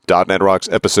.NET Rocks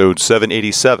episode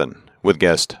 787 with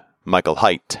guest Michael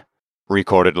Heydt.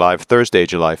 Recorded live Thursday,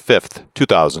 July 5th,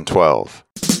 2012.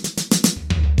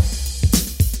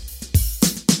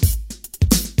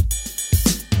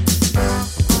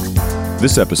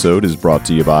 This episode is brought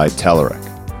to you by Telerik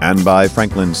and by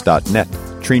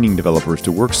Franklins.net, training developers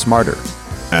to work smarter.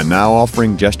 And now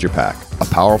offering GesturePak, a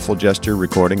powerful gesture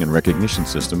recording and recognition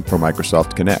system for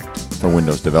Microsoft Connect for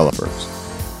Windows developers.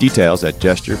 Details at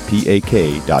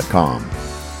gesturepak.com.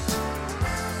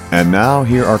 And now,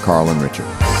 here are Carl and Richard.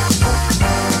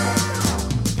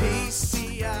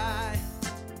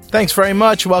 Thanks very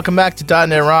much. Welcome back to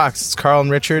 .NET Rocks. It's Carl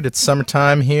and Richard. It's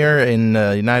summertime here in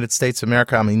the United States of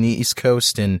America. I'm in the East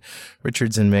Coast, and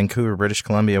Richard's in Vancouver, British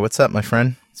Columbia. What's up, my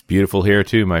friend? It's beautiful here,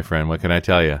 too, my friend. What can I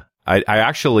tell you? I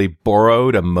actually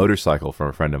borrowed a motorcycle from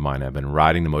a friend of mine. I've been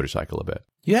riding the motorcycle a bit.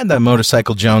 You had that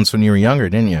motorcycle, Jones, when you were younger,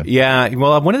 didn't you? Yeah.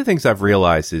 Well, one of the things I've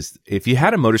realized is if you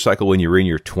had a motorcycle when you were in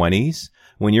your 20s,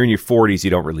 when you're in your 40s,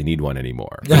 you don't really need one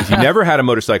anymore. If you never had a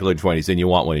motorcycle in your 20s, then you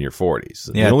want one in your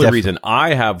 40s. Yeah, the only reason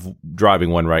I have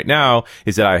driving one right now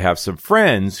is that I have some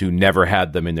friends who never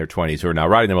had them in their 20s who are now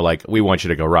riding them. Are like, we want you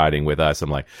to go riding with us.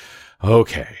 I'm like,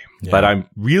 okay. Yeah. But I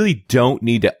really don't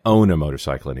need to own a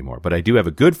motorcycle anymore. But I do have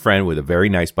a good friend with a very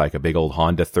nice bike, a big old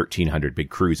Honda 1300, big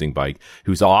cruising bike,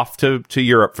 who's off to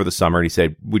Europe for the summer. And he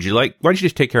said, why don't you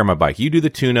just take care of my bike? You do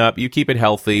the tune-up, you keep it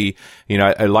healthy. You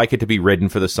know, I like it to be ridden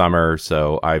for the summer.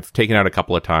 So I've taken it out a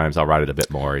couple of times. I'll ride it a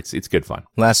bit more. It's good fun.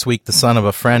 Last week, the son of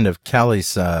a friend of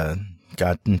Kelly's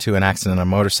got into an accident on a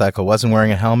motorcycle, wasn't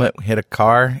wearing a helmet, hit a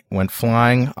car, went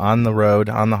flying on the road,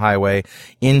 on the highway,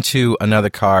 into another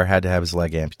car, had to have his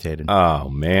leg amputated. Oh,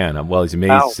 man. Well, he's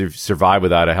amazed to survive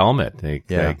without a helmet.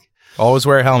 Always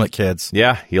wear a helmet, kids.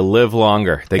 Yeah, you'll live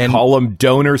longer. They call them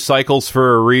donor cycles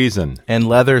for a reason. And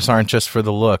leathers aren't just for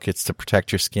the look, it's to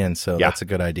protect your skin, so that's a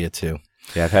good idea, too.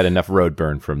 Yeah, I've had enough road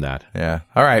burn from that. Yeah.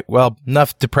 All right, well,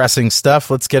 enough depressing stuff.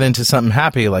 Let's get into something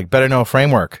happy, like Better Know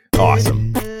Framework.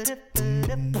 Awesome.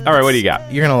 All right, what do you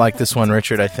got? You're going to like this one,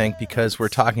 Richard, I think, because we're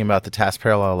talking about the Task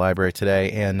Parallel Library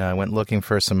today, and I went looking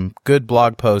for some good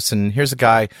blog posts, and here's a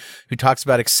guy who talks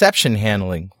about exception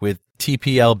handling with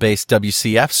TPL-based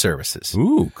WCF services.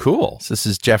 Ooh, cool. So this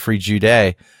is Jeffrey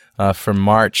Jude from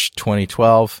March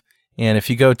 2012, and if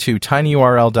you go to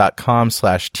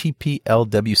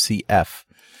tinyurl.com/TPLWCF,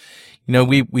 you know,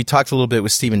 we talked a little bit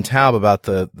with Stephen Taub about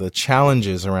the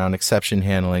challenges around exception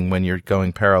handling when you're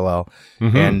going parallel,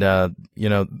 and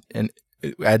and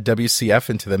add WCF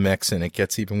into the mix, and it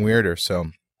gets even weirder. So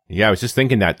yeah, I was just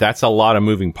thinking that's a lot of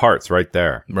moving parts right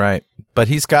there. Right, but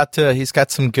he's got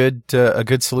some good a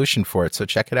good solution for it. So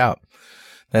check it out.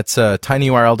 That's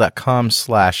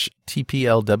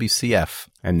tinyurl.com/TPLWCF,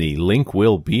 and the link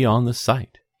will be on the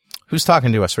site. Who's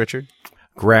talking to us, Richard?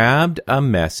 Grabbed a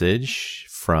message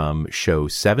from show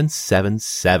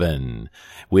 777,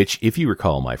 which, if you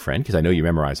recall, my friend, because I know you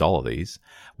memorize all of these,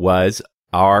 was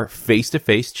our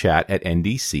face-to-face chat at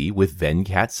NDC with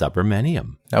Venkat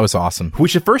Subramaniam. That was awesome.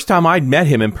 Which the first time I'd met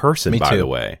him in person, by the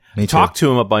way. Talked to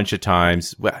him a bunch of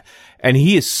times, and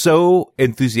he is so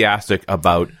enthusiastic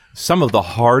about some of the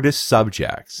hardest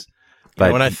subjects.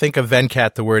 But when I think of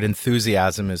Venkat, the word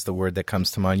enthusiasm is the word that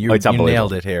comes to mind. You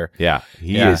nailed it here. Yeah,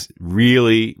 he is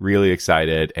really, really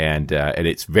excited, and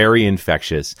it's very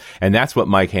infectious. And that's what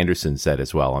Mike Henderson said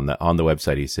as well on the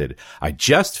website. He said, "I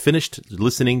just finished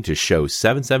listening to show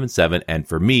 777, and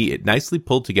for me, it nicely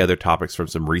pulled together topics from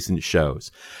some recent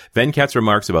shows. Venkat's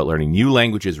remarks about learning new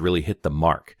languages really hit the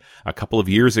mark. A couple of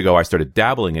years ago, I started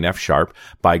dabbling in F#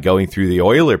 by going through the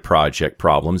Euler project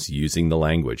problems using the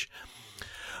language.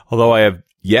 Although I have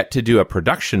yet to do a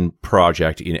production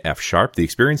project in F#, the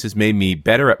experience has made me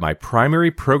better at my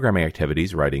primary programming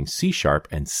activities, writing C#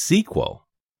 and SQL,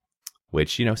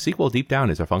 which, SQL deep down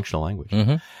is a functional language.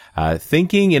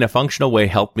 Thinking in a functional way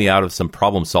helped me out of some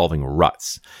problem-solving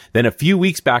ruts. Then a few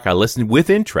weeks back, I listened with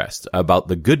interest about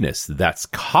the goodness that's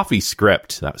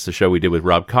CoffeeScript. That was the show we did with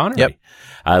Rob Connery.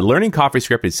 Yep. Learning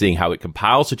CoffeeScript and seeing how it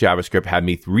compiles to JavaScript had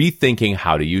me rethinking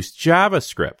how to use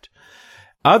JavaScript.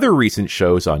 Other recent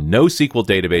shows on NoSQL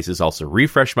databases also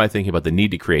refreshed my thinking about the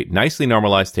need to create nicely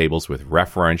normalized tables with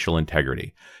referential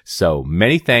integrity. So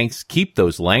many thanks. Keep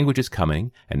those languages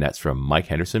coming." And that's from Mike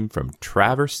Henderson from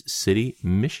Traverse City,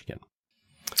 Michigan.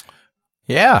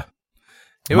 Yeah.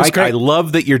 It was Mike, great. I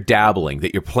love that you're dabbling,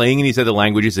 that you're playing in these other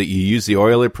languages, that you use the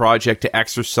Euler project to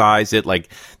exercise it.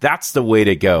 Like, that's the way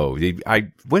to go.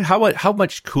 How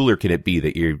much cooler can it be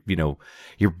that you're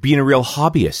being a real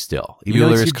hobbyist still? Even though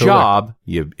Euler it's is your cooler. job,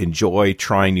 you enjoy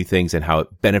trying new things and how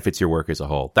it benefits your work as a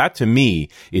whole. That to me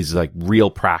is like real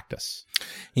practice.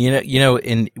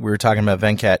 And we were talking about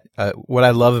Venkat. What I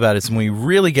love about it is when he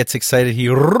really gets excited, he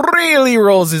really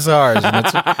rolls his R's. And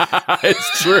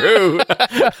It's true.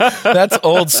 that's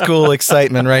old school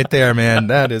excitement right there, man.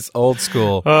 That is old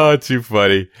school. Oh, too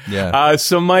funny. Yeah.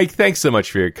 So, Mike, thanks so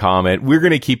much for your comment. We're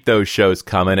going to keep those shows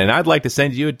coming, and I'd like to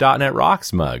send you a .NET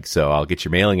Rocks mug. So I'll get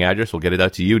your mailing address. We'll get it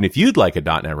out to you. And if you'd like a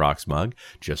 .NET Rocks mug,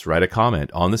 just write a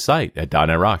comment on the site at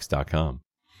 .NETRocks.com.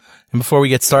 And before we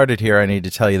get started here, I need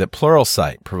to tell you that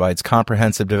Pluralsight provides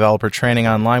comprehensive developer training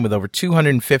online with over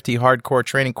 250 hardcore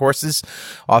training courses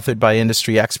authored by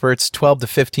industry experts, 12 to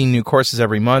 15 new courses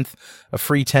every month, a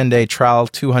free 10-day trial,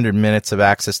 200 minutes of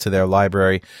access to their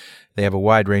library. They have a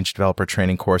wide range of developer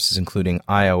training courses, including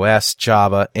iOS,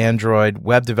 Java, Android,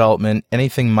 web development,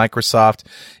 anything Microsoft,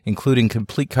 including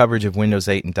complete coverage of Windows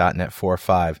 8 and .NET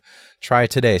 4.5. Try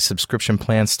it today. Subscription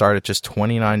plans start at just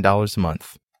 $29 a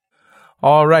month.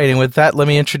 All right, and with that, let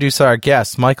me introduce our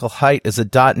guest. Michael Heydt is a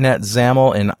 .NET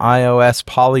XAML and iOS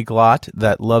polyglot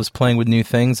that loves playing with new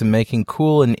things and making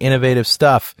cool and innovative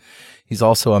stuff. He's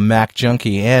also a Mac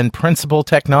junkie and principal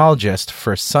technologist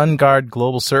for SunGard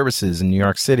Global Services in New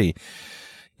York City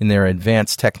in their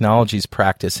advanced technologies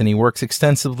practice, and he works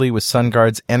extensively with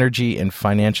SunGard's energy and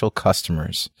financial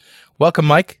customers. Welcome,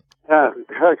 Mike.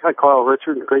 Hi, Carl,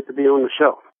 Richard. Great to be on the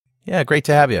show. Yeah, great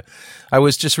to have you. I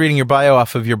was just reading your bio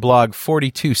off of your blog,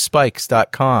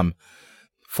 42spikes.com.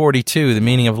 42, the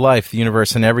meaning of life, the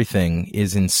universe, and everything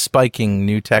is in spiking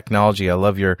new technology. I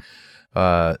love your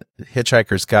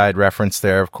Hitchhiker's Guide reference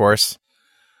there, of course.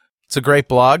 It's a great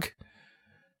blog.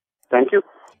 Thank you.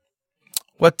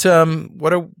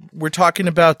 We're talking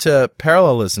about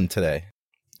parallelism today,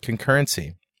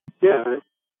 concurrency. Yeah,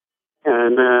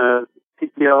 and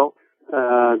TPL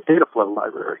Dataflow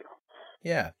Library.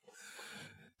 Yeah.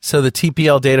 So the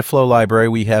TPL Dataflow Library,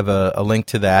 we have a link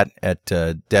to that at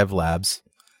DevLabs.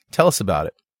 Tell us about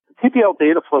it. The TPL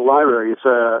Dataflow Library is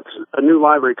a new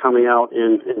library coming out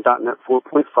in .NET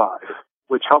 4.5,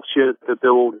 which helps you to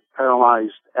build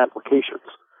parallelized applications.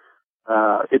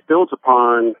 It builds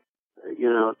upon,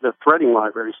 the threading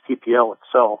libraries, TPL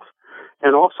itself,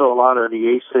 and also a lot of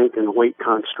the async and await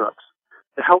constructs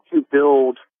to help you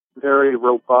build very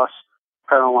robust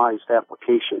parallelized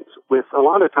applications with a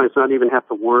lot of times not even have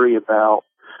to worry about,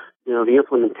 the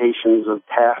implementations of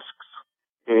tasks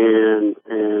and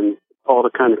all the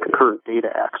kind of concurrent data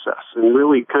access, and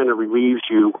really kind of relieves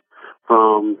you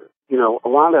from, a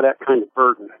lot of that kind of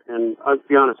burden. And I'll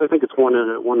be honest, I think it's one of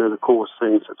the coolest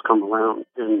things that's come around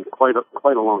in quite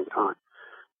a long time,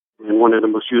 and one of the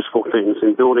most useful things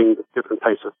in building different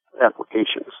types of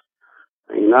applications.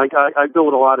 I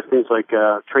build a lot of things like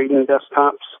trading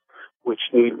desktops, which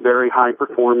need very high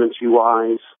performance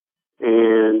UIs.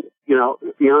 And,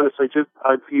 to be honest,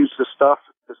 I've used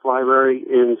this library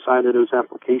inside of those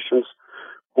applications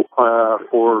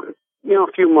for,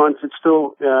 a few months. It's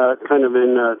still kind of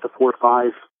in the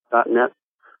 4.5.NET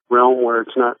realm where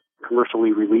it's not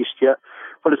commercially released yet.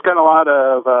 But it's got a lot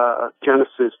of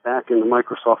Genesis back in the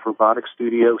Microsoft Robotics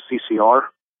Studio, CCR,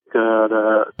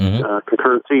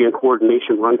 concurrency and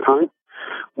coordination runtime,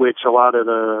 which a lot of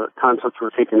the concepts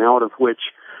were taken out of, which,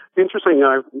 interesting,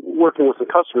 I'm working with some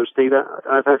customers.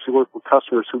 I've actually worked with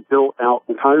customers who built out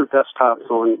entire desktops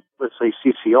on, let's say,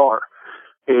 CCR,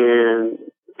 and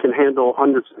can handle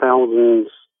hundreds of thousands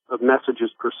of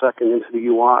messages per second into the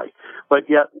UI. But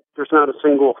yet, there's not a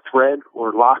single thread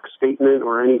or lock statement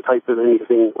or any type of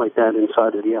anything like that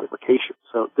inside of the application.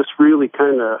 So this really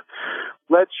kind of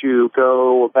lets you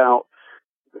go about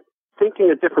thinking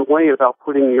a different way about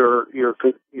putting your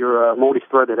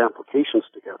multi-threaded applications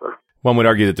together. One would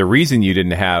argue that the reason you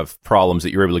didn't have problems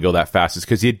that you were able to go that fast is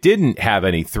because you didn't have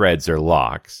any threads or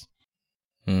locks.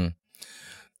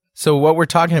 So what we're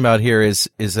talking about here is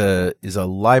a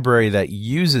library that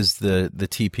uses the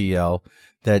TPL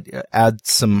that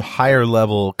adds some higher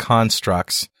level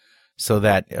constructs so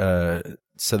that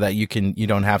you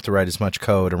don't have to write as much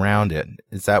code around it.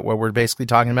 Is that what we're basically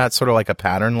talking about? Sort of like a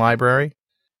pattern library?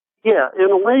 Yeah,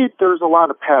 in a way, there's a lot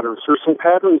of patterns. There's some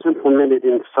patterns implemented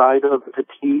inside of the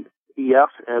TPF,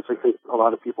 as I think a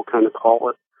lot of people kind of call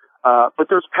it. But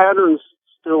there's patterns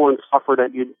still in software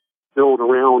that you build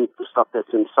around the stuff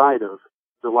that's inside of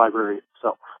the library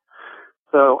itself.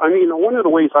 So, one of the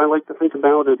ways I like to think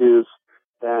about it is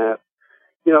that,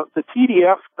 the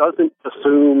TDF doesn't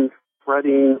assume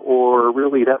threading or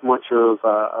really that much of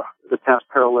the Task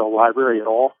Parallel Library at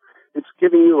all. It's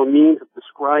giving you a means of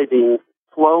describing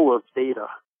flow of data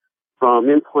from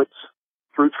inputs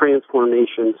through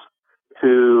transformations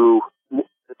to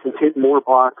more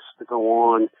blocks to go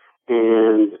on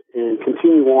and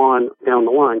continue on down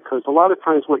the line. Because a lot of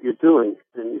times what you're doing,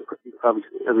 and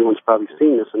everyone's probably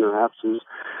seen this in their apps, is,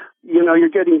 you're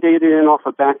getting data in off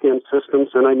of back-end systems,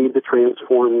 and I need to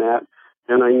transform that,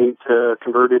 and I need to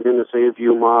convert it into, say, a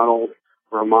view model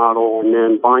or a model, and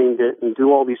then bind it and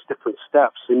do all these different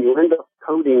steps. And you end up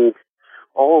coding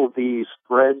all of these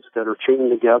threads that are chained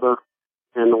together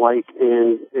and the like,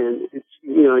 and it's,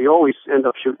 you always end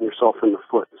up shooting yourself in the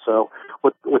foot. So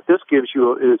what this gives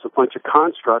you is a bunch of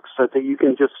constructs so that you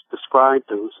can just describe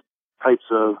those types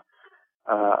of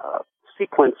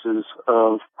sequences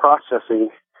of processing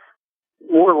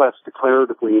more or less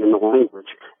declaratively in the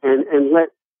language, and let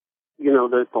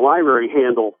the library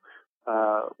handle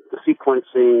the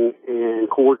sequencing and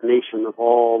coordination of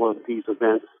all of these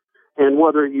events, and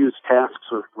whether it use tasks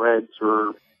or threads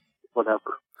or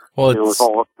whatever. Well, it's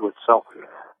all up to itself.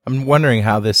 I'm wondering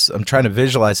I'm trying to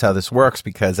visualize how this works,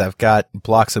 because I've got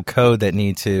blocks of code that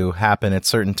need to happen at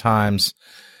certain times.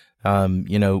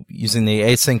 Using the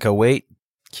async await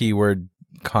keyword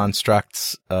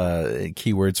constructs,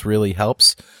 keywords really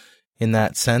helps in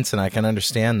that sense, and I can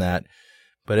understand that.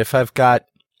 But if I've got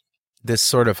this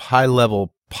sort of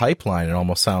high-level pipeline, it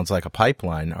almost sounds like a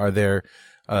pipeline, are there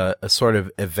a sort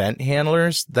of event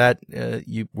handlers that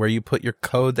where you put your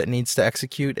code that needs to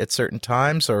execute at certain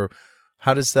times, or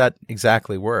how does that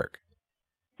exactly work?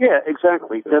 Yeah,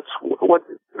 exactly. That's what's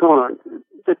going on.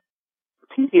 The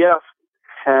TDF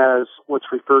has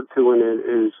what's referred to in it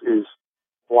is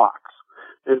blocks.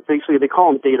 And basically, they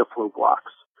call them data flow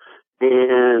blocks.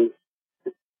 And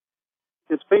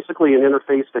it's basically an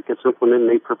interface that gets implemented, and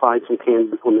they provide some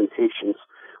canned implementations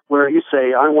where you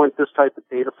say, I want this type of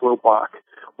data flow block.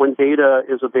 When data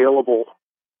is available,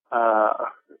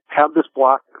 have this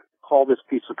block call this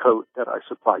piece of code that I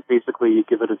supplied. Basically, you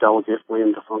give it a delegate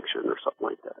lambda function or something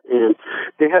like that. And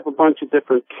they have a bunch of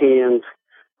different canned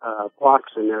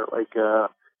blocks in there. Like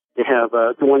they have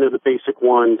one of the basic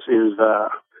ones is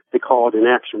they call it an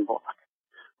action block,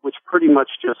 which pretty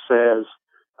much just says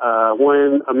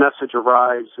when a message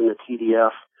arrives in the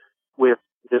TDF with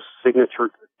this signature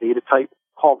data type,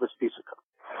 call this piece of code.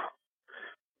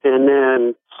 And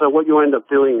then, so what you end up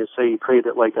doing is, say you create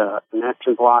it like an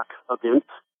action block of int.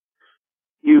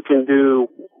 You can do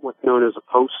what's known as a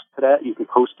post to that. You can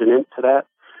post an int to that.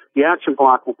 The action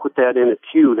block will put that in a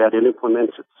queue that it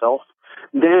implements itself.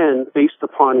 Then, based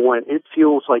upon when it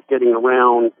feels like getting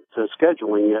around to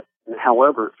scheduling it, and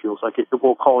however it feels like it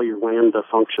will call your lambda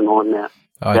function on that,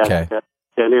 okay. that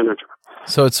integer.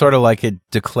 So it's sort of like a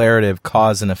declarative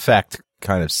cause and effect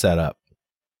kind of setup.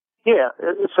 Yeah,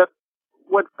 except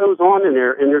what goes on in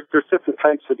there, and there's different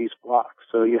types of these blocks.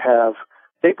 So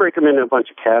they break them into a bunch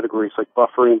of categories like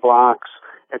buffering blocks,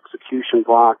 execution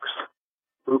blocks,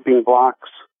 grouping blocks.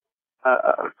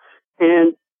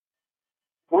 And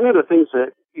one of the things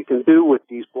that you can do with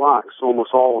these blocks,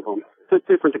 almost all of them,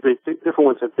 different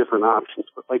ones have different options,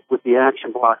 but like with the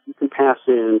action block, you can pass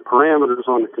in parameters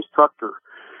on the constructor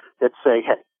that say,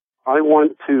 hey, I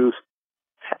want to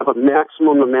have a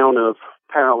maximum amount of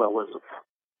parallelism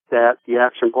that the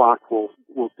action block will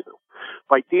do.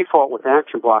 By default with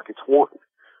action block, it's 1.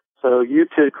 So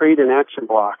to create an action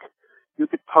block, you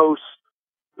could post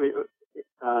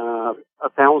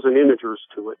 1,000 integers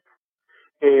to it,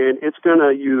 and it's going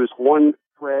to use one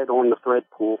thread on the thread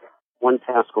pool, one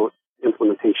task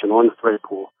implementation on the thread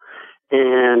pool,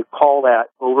 and call that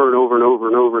over and over and over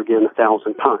and over again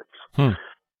 1,000 times.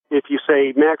 If you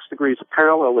say max degrees of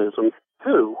parallelism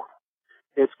 2,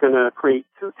 it's going to create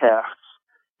 2 tasks,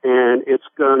 and it's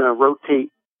going to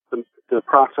rotate the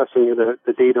processing of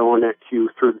the data on that queue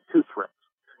through the 2 threads.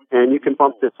 And you can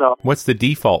bump this up. What's the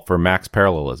default for max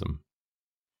parallelism?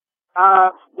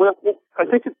 Well, I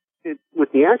think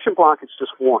with the action block, it's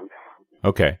just 1.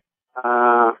 Okay.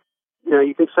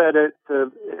 You can set it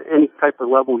to any type of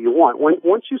level you want.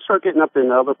 Once you start getting up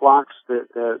into other blocks,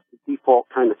 the default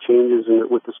kind of changes. And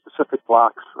with the specific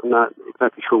blocks, I'm not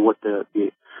exactly sure what the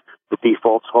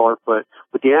defaults are, but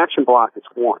with the action block, it's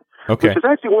 1. Okay. Which is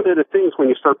actually one of the things when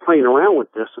you start playing around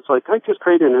with this. It's like I just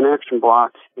created an action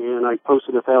block and I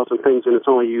posted 1,000 things, and it's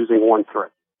only using 1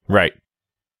 thread. Right.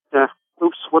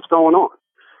 Oops, what's going on?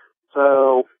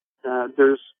 So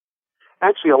there's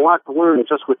actually a lot to learn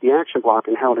just with the action block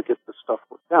and how to get this stuff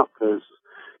worked out. Because,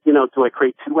 do I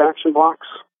create 2 action blocks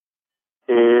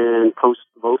and post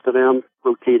both of them,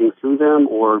 rotating through them,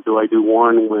 or do I do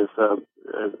one with a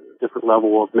different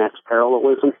level of max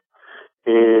parallelism?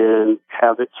 and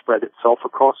have it spread itself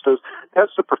across those.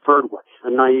 That's the preferred way. A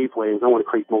naive way is I want to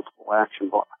create multiple action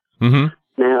blocks. Mm-hmm.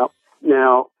 Now,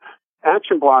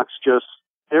 action blocks the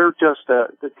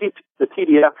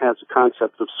TDF has a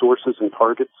concept of sources and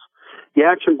targets. The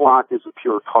action block is a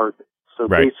pure target. So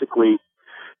basically,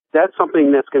 that's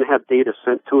something that's going to have data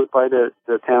sent to it by the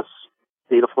Task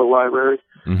Dataflow library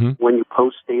when you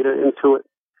post data into it.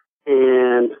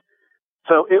 And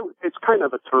so it's kind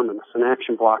of a terminus. An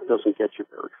action block doesn't get you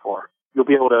very far. You'll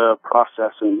be able to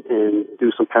process and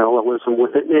do some parallelism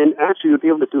with it. And actually, you'll be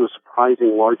able to do a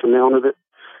surprising large amount of it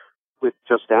with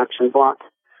just action block.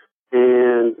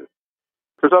 And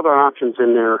there's other options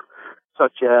in there,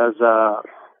 such as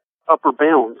upper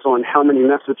bounds on how many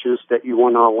messages that you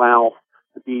want to allow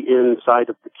to be inside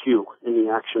of the queue in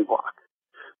the action block.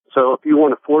 So if you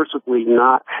want to forcibly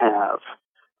not have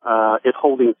it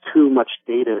holding too much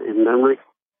data in memory,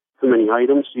 too many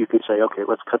items, you can say, okay,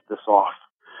 let's cut this off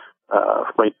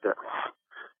right there,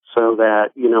 so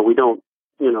that we don't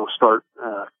start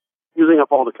using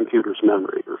up all the computer's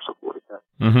memory or something like that.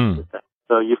 Mm-hmm.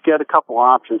 So you've got a couple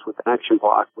options with action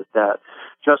block with that,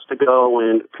 just to go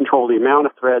and control the amount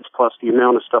of threads plus the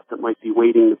amount of stuff that might be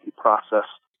waiting to be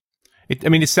processed.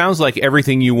 It sounds like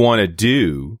everything you want to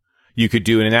do, you could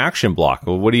do in an action block.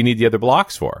 Well, what do you need the other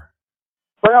blocks for?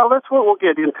 Well, that's what we'll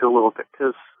get into a little bit,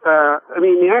 because,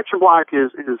 the action block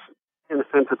is in a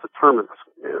sense, it's a terminus.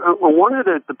 One of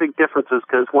the big differences,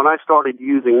 because when I started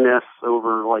using this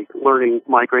over,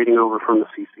 migrating over from the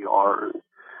CCR,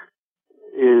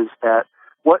 is that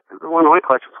one of my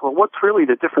questions, what's really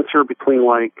the difference here between,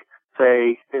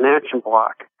 say, an action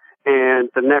block and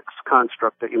the next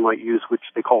construct that you might use, which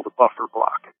they call the buffer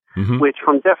block, which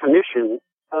from definition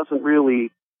doesn't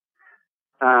really,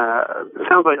 it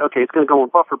sounds like, okay, it's going to go in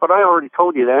buffer, but I already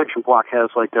told you the action block has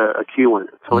a queue in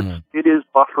it. So it is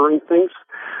buffering things.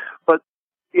 But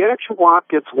the action block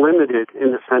gets limited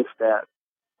in the sense that,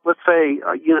 let's say,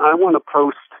 I want to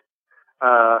post,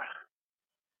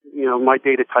 my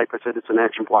data type, I said it's an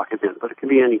action block event, but it can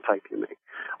be any type you make.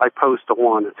 I post a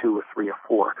 1, a 2, a 3, a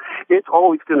 4. It's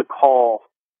always going to call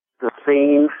the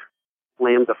same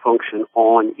Lambda function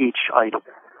on each item.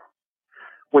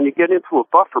 When you get into a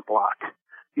buffer block,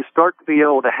 you start to be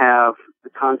able to have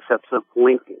the concepts of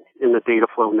linking in the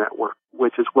Dataflow network,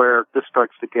 which is where this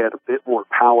starts to get a bit more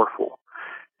powerful.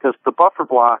 Because the buffer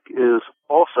block is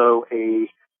also a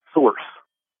source.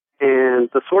 And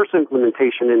the source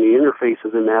implementation in the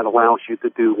interfaces in that allows you to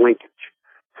do linkage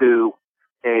to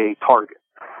a target.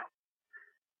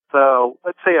 So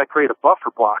let's say I create a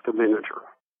buffer block of integer.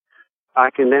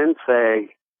 I can then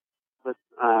say, let's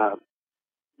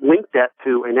link that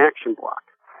to an action block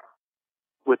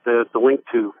with the link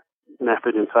to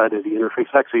method inside of the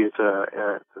interface. Actually, it's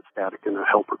a static and a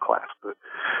helper class, but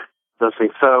those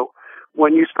things. So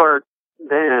when you start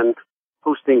then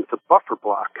posting the buffer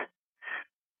block,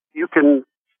 it'll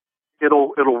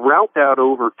route that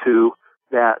over to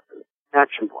that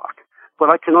action block. But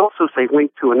I can also say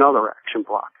link to another action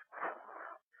block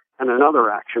and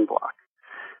another action block.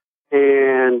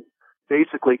 And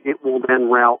basically it will then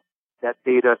route that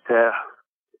data to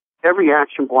every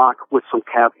action block with some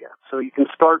caveats. So you can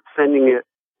start sending it,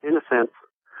 in a sense,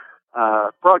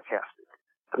 broadcasting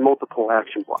to multiple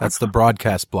action blocks. That's the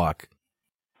broadcast block.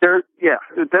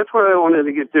 That's what I wanted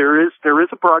to get. There is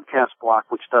a broadcast block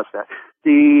which does that.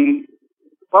 The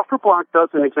buffer block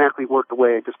doesn't exactly work the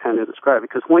way I just kind of described,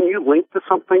 because when you link to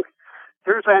something,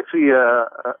 there's actually a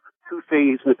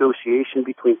two-phase negotiation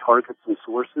between targets and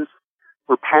sources.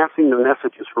 We're passing the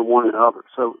messages from one to the other.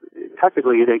 So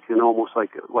technically they can almost like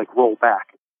roll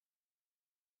back.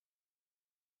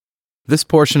 This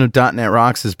portion of .NET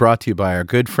Rocks is brought to you by our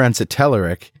good friends at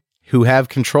Telerik, who have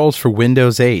controls for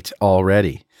Windows 8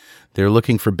 already. They're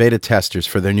looking for beta testers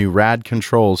for their new RAD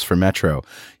controls for Metro.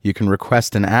 You can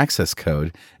request an access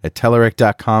code at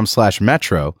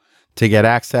telerik.com/Metro to get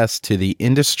access to the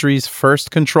industry's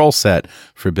first control set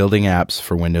for building apps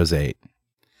for Windows 8.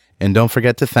 And don't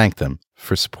forget to thank them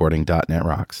for supporting .NET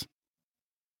Rocks.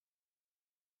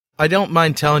 I don't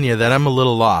mind telling you that I'm a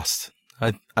little lost.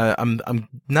 I'm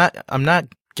not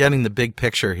getting the big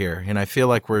picture here, and I feel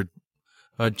like we're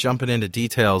jumping into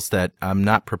details that I'm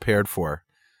not prepared for.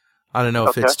 I don't know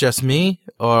if it's just me,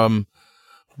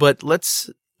 but let's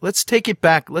take it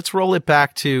back. Let's roll it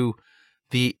back to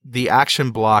the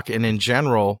action block, and in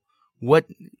general, what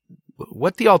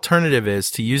the alternative is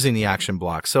to using the action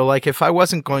block. So, like, if I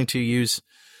wasn't going to use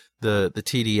the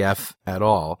TDF at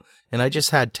all, and I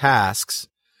just had tasks,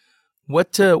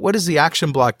 what does the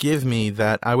action block give me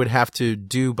that I would have to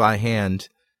do by hand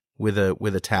with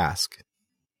a task?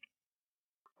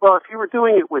 Well, if you were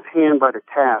doing it with hand by the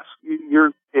task,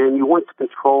 and you want to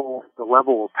control the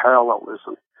level of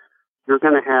parallelism, you're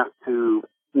going to have to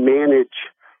manage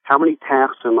how many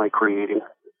tasks am I creating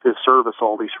to service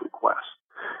all these requests.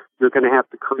 You're going to have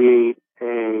to create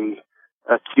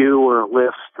a queue or a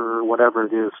list or whatever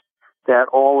it is that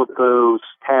all of those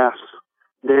tasks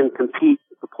then compete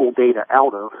to pull data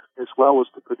out of, as well as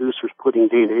the producers putting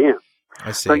data in.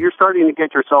 I see. So you're starting to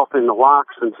get yourself into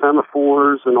locks and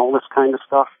semaphores and all this kind of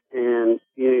stuff, and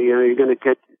you're going to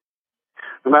get,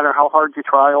 no matter how hard you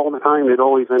try all the time, it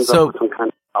always ends up with some kind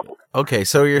of problem. Okay,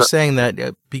 so you're saying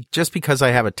that just because I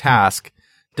have a task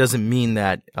doesn't mean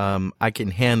that I can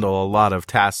handle a lot of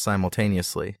tasks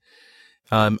simultaneously.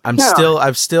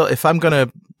 If I'm going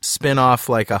to spin off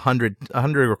like 100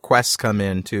 requests come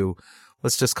in to,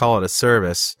 let's just call it a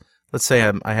service. Let's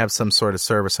say I have some sort of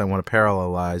service I want to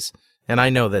parallelize, and I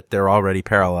know that they're already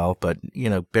parallel, but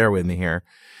bear with me here.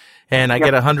 And I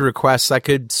get 100 requests. I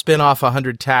could spin off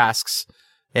 100 tasks,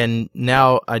 and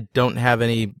now I don't have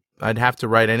any. I'd have to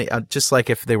write any. Just like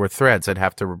if they were threads, I'd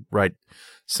have to write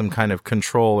some kind of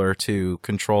controller to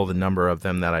control the number of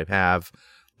them that I have,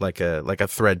 like a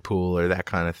thread pool or that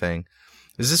kind of thing.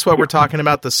 Is this what we're talking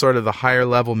about? The sort of the higher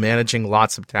level managing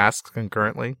lots of tasks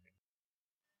concurrently?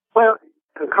 Well,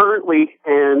 concurrently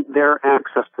and their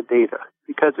access to data.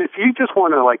 Because if you just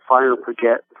want to fire and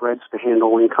forget threads to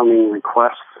handle incoming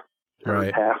requests or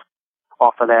tasks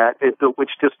off of that, which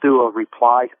just do a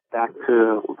reply back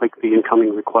to the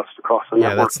incoming request across the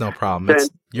network. Yeah, that's no problem.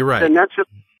 You're right. Then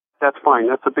that's fine.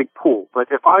 That's a big pool. But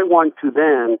if I want to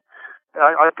then,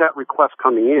 I've got requests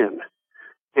coming in,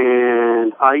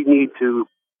 and I need to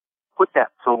put that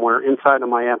somewhere inside of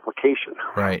my application.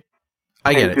 Right.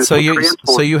 I get it. So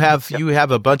you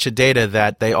have a bunch of data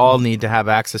that they all need to have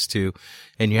access to,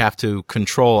 and you have to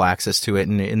control access to it.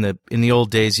 And in the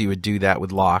old days, you would do that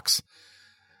with locks.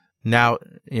 Now,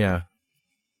 yeah.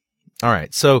 All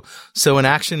right. So an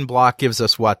action block gives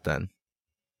us what then?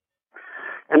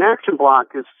 An action block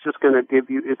is just going to give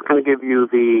you. It's going to give you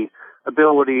the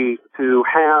ability to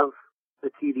have the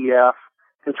TDF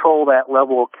control that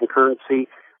level of concurrency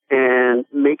and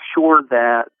make sure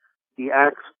that the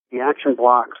action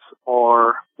blocks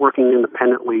are working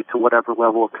independently to whatever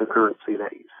level of concurrency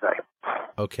that you say.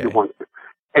 Okay. You want to.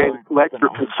 And let your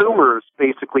consumers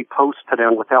basically post to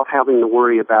them without having to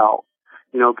worry about,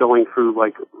 going through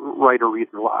write or read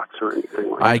locks or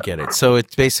anything like that. I get it. So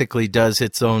it basically does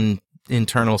its own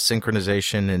internal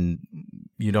synchronization, and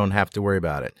you don't have to worry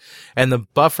about it. And the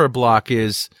buffer block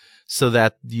is so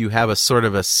that you have a sort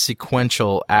of a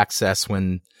sequential access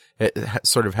when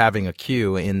sort of having a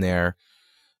queue in there,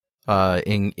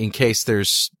 in case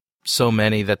there's so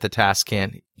many that the task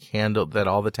can't handle, that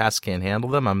all the tasks can't handle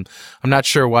them. I'm not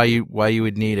sure why you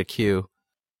would need a queue.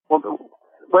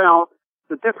 Well,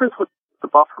 the difference with the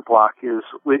buffer block is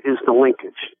the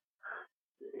linkage.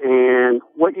 And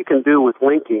what you can do with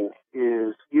linking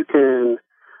is you can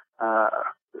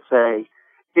say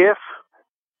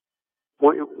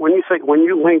when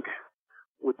you link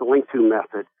with the link to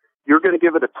method, you're going to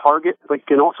give it a target, but you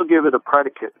can also give it a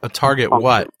predicate. A target function.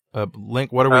 What? A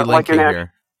link? What are we linking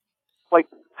here?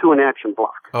 To an action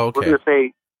block. Oh, okay. We're going to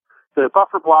say the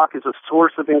buffer block is a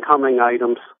source of incoming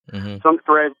items. Mm-hmm. Some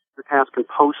thread or task can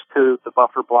post to the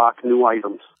buffer block new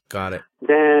items. Got it.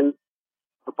 Then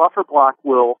the buffer block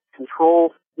will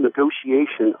control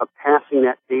negotiation of passing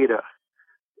that data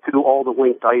to all the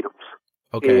linked items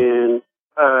in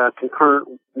a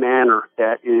concurrent manner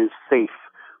that is safe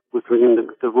within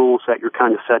the rules that you're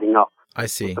kind of setting up. I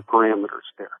see. The parameters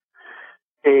there.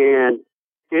 And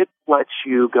it lets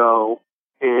you go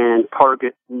and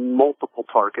target multiple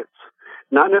targets,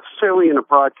 not necessarily in a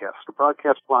broadcast. The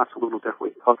broadcast block's a little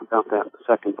different. We'll talk about that in a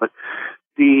second. But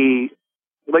the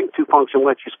link to function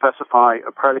lets you specify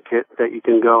a predicate that you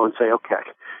can go and say, okay,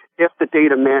 if the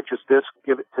data matches this,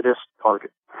 give it to this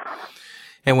target.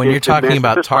 And when you're talking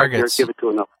about targets, give it to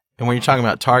another. And when you're talking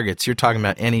about targets, you're talking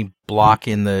about any block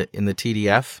in the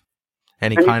TDF,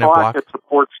 any kind of block that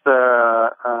supports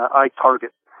the iTarget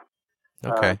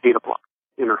data block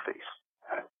interface.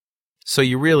 So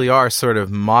you really are sort of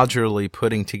modularly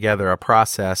putting together a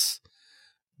process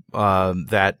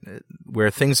that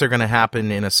where things are going to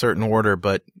happen in a certain order,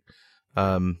 but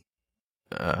you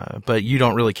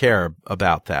don't really care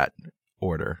about that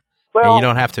order. Well, and you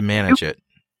don't have to manage it.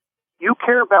 You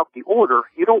care about the order.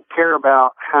 You don't care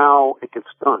about how it gets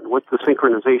done, what the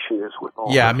synchronization is with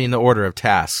all that. I mean the order of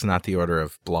tasks, not the order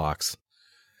of blocks.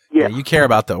 Yeah, you care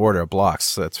about the order of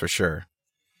blocks, that's for sure.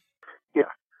 Yeah,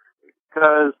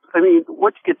 because,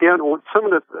 what you get down to, some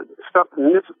of the stuff,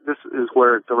 and this is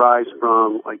where it derives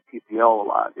from, TPL a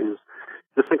lot, is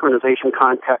The synchronization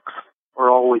contexts are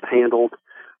always handled.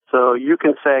 So you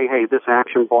can say, hey, this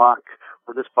action block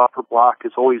or this buffer block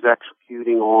is always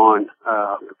executing on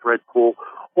the thread pool.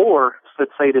 Or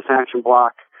let's say this action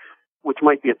block, which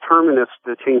might be a terminus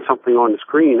to change something on the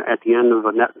screen at the end of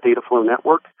a data flow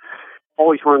network,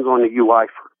 always runs on the UI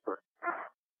for it.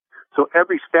 So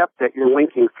every step that you're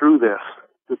linking through this,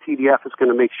 the TDF is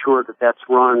going to make sure that that's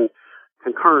run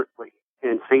concurrently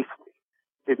and safely.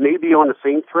 It may be on the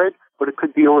same thread, but it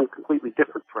could be on a completely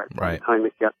different thread by the time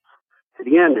it gets to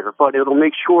the end there. But it'll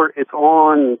make sure it's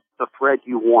on the thread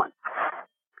you want,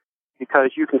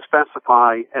 because you can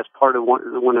specify as part of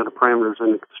one of the parameters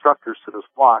in the constructors to those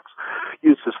blocks,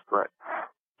 use this thread,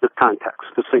 this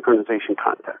context, the synchronization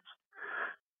context.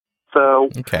 So,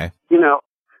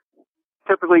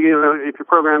 typically, if you're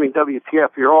programming WTF,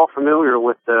 you're all familiar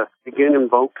with the begin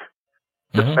invoke,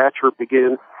 dispatcher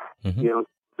begin,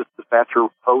 dispatcher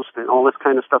post, and all this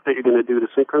kind of stuff that you're going to do to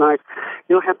synchronize.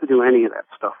 You don't have to do any of that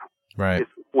stuff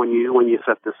when you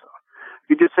set this up.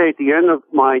 You just say at the end of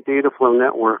my data flow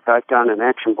network, I've got an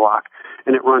action block,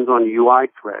 and it runs on the UI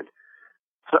thread.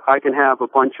 So I can have a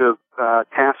bunch of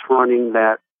tasks running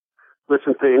that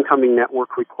listen to incoming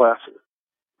network requests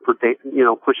for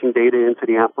pushing data into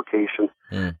the application.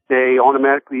 They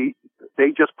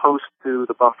just post to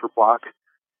the buffer block.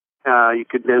 You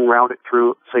could then route it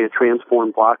through, say, a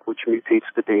transform block, which mutates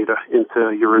the data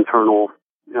into your internal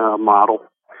model.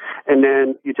 And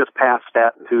then you just pass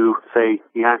that to, say,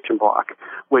 the action block,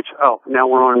 which, now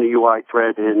we're on the UI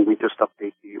thread and we just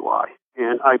update the UI.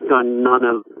 And I've done none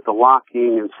of the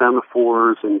locking and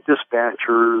semaphores and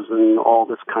dispatchers and all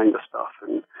this kind of stuff,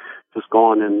 and just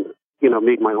gone and,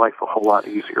 made my life a whole lot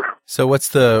easier. So what's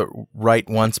the write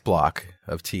once block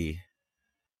of T?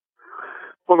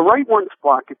 Well, the write once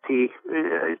block of T,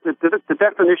 the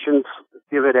definitions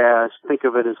think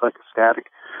of it as like a static,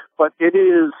 but it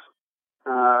is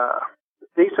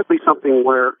basically something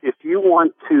where if you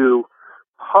want to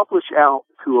publish out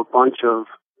to a bunch of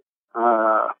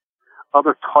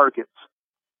other targets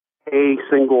a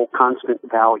single constant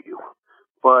value,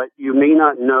 but you may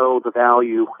not know the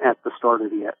value at the start of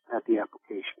the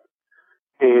application.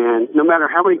 And no matter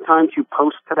how many times you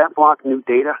post to that block new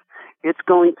data, it's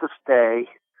going to stay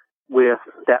with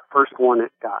that first one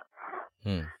it got.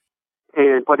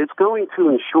 But it's going to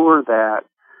ensure that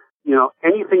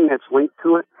anything that's linked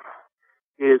to it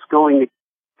is going to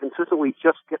consistently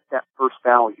just get that first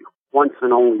value once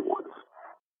and only once.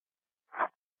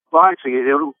 Well, actually,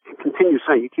 it'll continue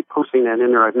saying, you keep posting that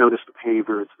in there, I've noticed the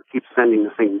behavior, it keeps sending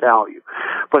the same value.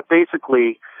 But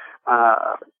basically,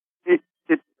 it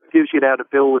gives you that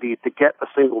ability to get a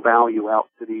single value out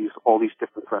to all these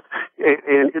different threads.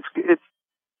 And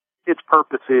its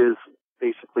purpose is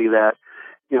basically that,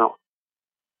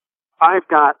 I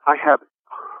have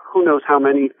who knows how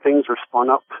many things are spun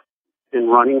up in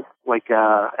running, like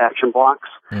action blocks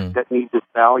that need this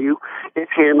value. It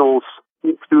handles,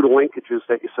 through the linkages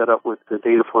that you set up with the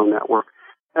data flow network,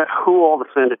 who all to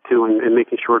send it to and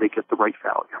making sure they get the right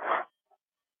value.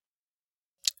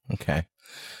 Okay.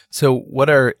 So what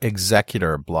are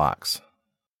executor blocks?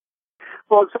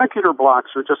 Well, executor blocks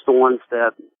are just the ones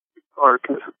that are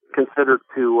considered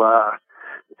to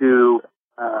do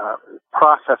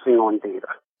processing on data.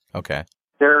 Okay.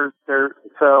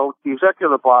 So the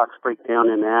executor blocks break down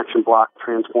in action block,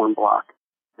 transform block,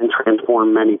 and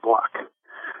transform many block.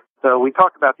 So we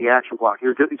talked about the action block.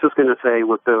 You're just going to say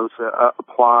with those,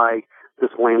 apply this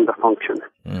lambda function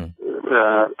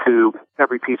to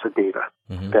every piece of data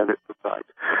that it provides.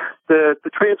 The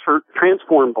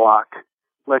transform block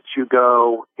lets you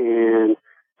go and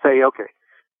say, okay,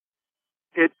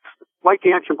 it's like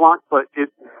the action block, but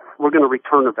we're going to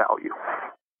return a value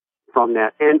from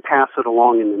that and pass it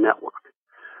along in the network.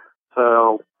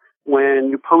 So when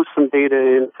you post some data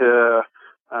into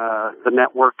the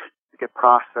network to get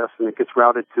processed and it gets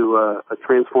routed to a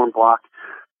transform block,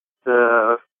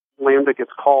 the lambda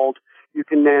gets called. You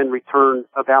can then return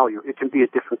a value. It can be a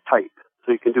different type.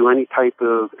 So you can do any type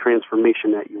of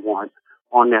transformation that you want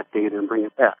on that data and bring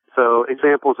it back. So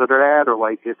examples of that are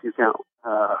like if you've got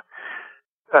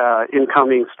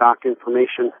incoming stock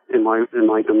information in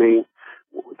my domain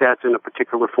that's in a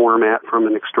particular format from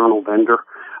an external vendor,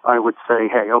 I would say,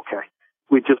 hey, okay,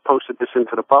 we just posted this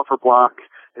into the buffer block.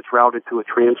 It's routed to a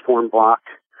transform block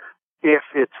if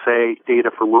it's, say,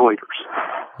 data from Reuters.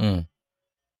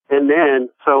 And then,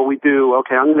 so we do,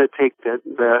 okay, I'm going to take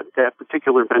that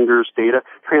particular vendor's data,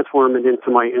 transform it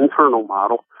into my internal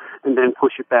model, and then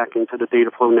push it back into the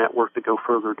data flow network to go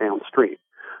further downstream.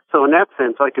 So in that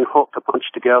sense, I can hook a bunch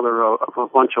together of a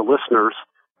bunch of listeners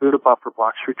through the buffer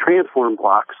blocks, through transform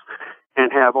blocks,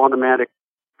 and have automatic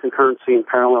concurrency and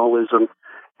parallelism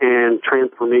and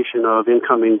transformation of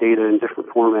incoming data in different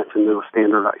formats into a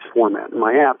standardized format in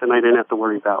my app, and I didn't have to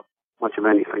worry about much of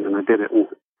anything, and I did it in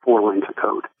 4 lines of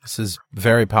code. This is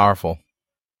very powerful.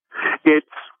 It's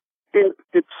in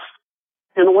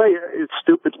a way, it's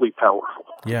stupidly powerful.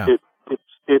 Yeah.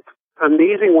 It's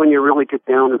amazing when you really get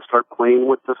down and start playing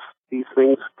with these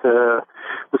things to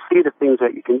see the things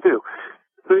that you can do.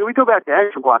 So we go back to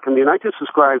ActionBlock. I mean, I just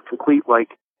described complete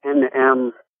like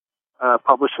end-to-end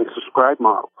publish and subscribe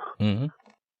models,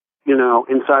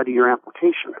 inside of your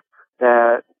application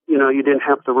that, you didn't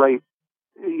have to write.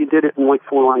 You did it in like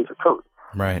 4 lines of code.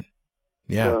 Right.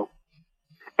 Yeah. So,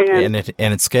 and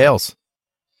it scales.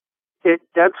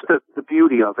 That's the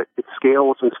beauty of it. It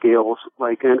scales and scales.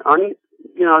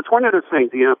 It's one of the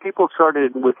things, people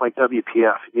started with like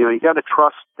WPF. You got to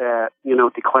trust that,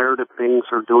 declarative things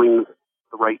are doing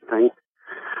the right thing.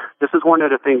 This is one of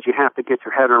the things you have to get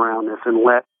your head around this and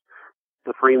let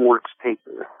the frameworks take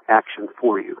action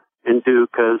for you and do,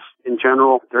 because in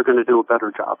general, they're going to do a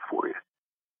better job for you.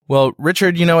 Well,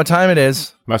 Richard, you know what time it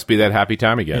is. Must be that happy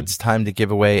time again. It's time to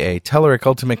give away a Telerik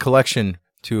Ultimate Collection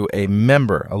to a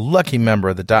lucky member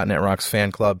of the .NET Rocks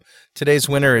fan club. Today's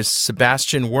winner is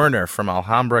Sebastian Werner from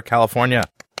Alhambra, California.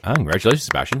 Oh, congratulations,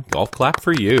 Sebastian. Golf clap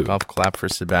for you. Golf clap for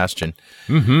Sebastian.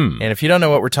 Mm-hmm. And if you don't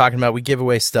know what we're talking about, we give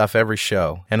away stuff every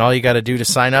show. And all you got to do to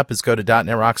sign up is go to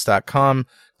 .NETRocks.com,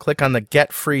 click on the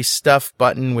Get Free Stuff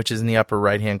button, which is in the upper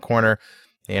right-hand corner,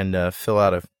 and fill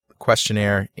out a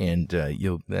questionnaire, and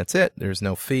that's it. There's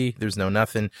no fee. There's no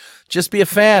nothing. Just be a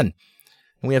fan.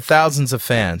 We have thousands of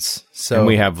fans. And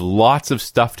we have lots of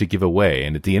stuff to give away.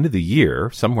 And at the end of the year,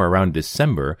 somewhere around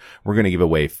December, we're going to give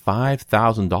away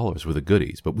 $5,000 worth of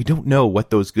goodies. But we don't know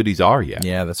what those goodies are yet.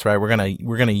 Yeah, that's right. We're going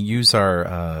to use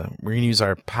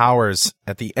our powers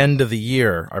at the end of the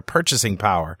year, our purchasing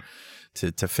power,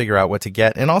 to figure out what to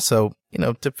get, and also,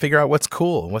 to figure out what's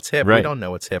cool, what's hip. Right. We don't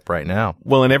know what's hip right now.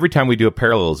 Well, and every time we do a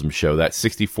parallelism show, that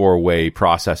 64-way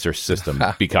processor system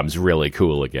becomes really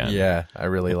cool again. Yeah, I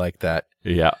really like that.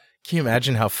 Yeah. Can you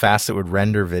imagine how fast it would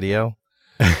render video?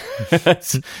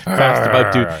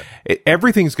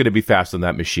 Everything's going to be fast on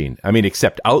that machine. I mean,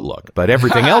 except Outlook, but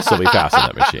everything else will be fast on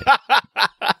that machine.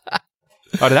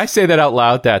 Oh, did I say that out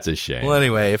loud? That's a shame. Well,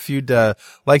 anyway, if you'd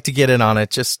like to get in on it,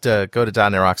 just go to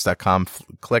 .NETRocks.com,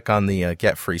 click on the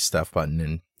Get Free Stuff button,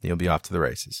 and you'll be off to the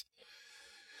races.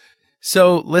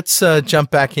 So let's jump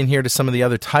back in here to some of the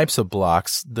other types of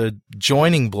blocks. The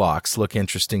joining blocks look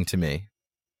interesting to me.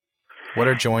 What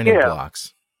are joining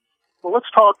blocks? Well, let's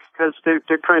talk, because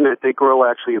they grow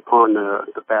actually upon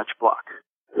the batch block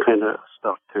kind of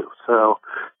stuff too. So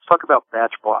let's talk about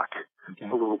batch block a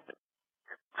little bit.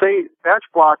 Say batch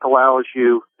block allows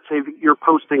you, say you're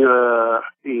posting a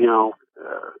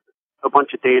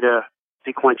bunch of data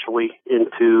sequentially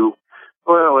into,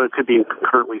 well, it could be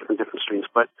concurrently from different streams,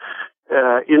 but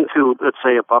into, let's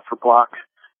say, a buffer block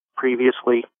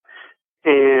previously.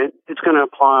 And it's going to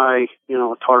apply,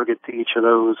 a target to each of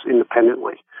those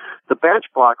independently. The batch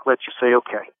block lets you say,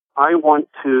 okay, I want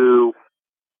to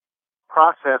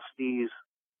process these,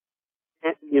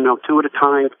 2 at a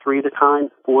time, 3 at a time,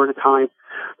 4 at a time.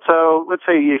 So let's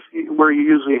say where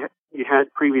you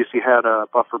previously had a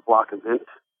buffer block event,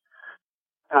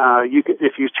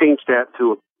 if you change that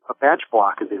to a batch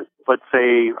block event, let's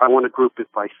say I want to group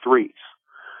it by 3s,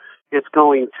 it's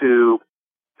going to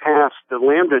pass the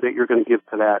lambda that you're going to give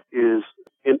to that is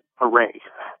an array.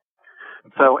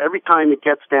 Okay. So every time it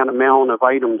gets that amount of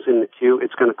items in the queue,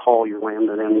 it's going to call your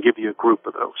lambda and give you a group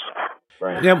of those.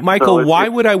 Right. Now, Michael, why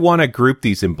would I want to group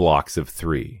these in blocks of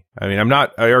 3? I mean, I'm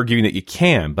not arguing that you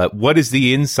can, but what is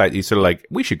the insight? You sort of like,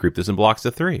 we should group this in blocks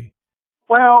of 3.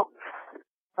 Well,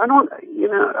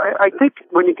 I think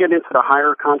when you get into the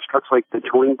higher constructs like the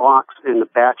join blocks and the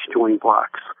batch join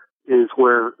blocks is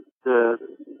where the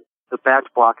batch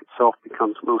block itself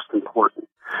becomes most important.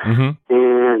 Mm-hmm.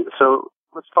 And so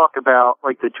let's talk about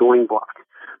like the join block.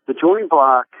 The join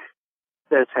block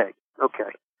says, hey, okay,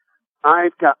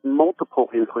 I've got multiple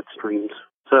input streams.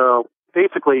 So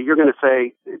basically you're going to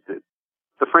say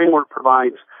the framework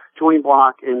provides join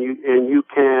block and you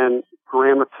can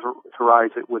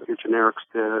parameterize it with your generics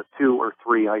to 2 or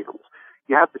 3 items.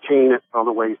 You have to chain it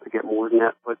other ways to get more than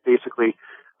that, but basically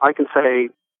I can say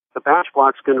the batch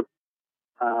block's going to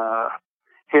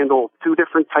handle 2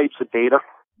 different types of data,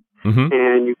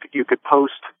 and you could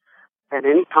post at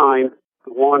any time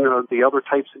one or the other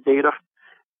types of data,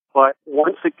 but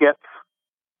once it gets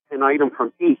an item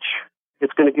from each,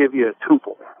 it's going to give you a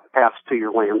tuple passed to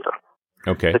your lambda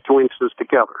that joins those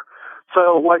together.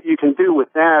 So what you can do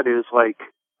with that is like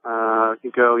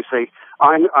you say,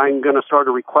 I'm going to start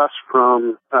a request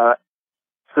from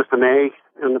system A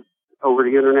over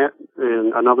the internet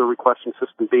and another request in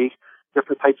system B,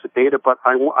 different types of data, but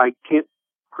I can't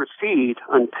proceed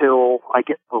until I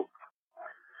get both.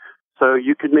 So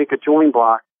you could make a join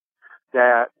block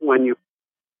that when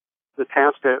the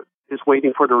task that is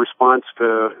waiting for the response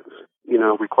to,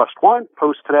 request 1,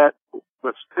 post to that,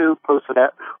 request 2, post to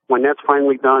that. When that's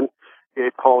finally done,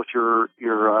 it calls your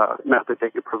method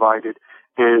that you provided.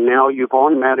 And now you've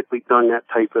automatically done that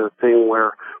type of thing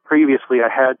where previously I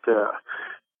had to,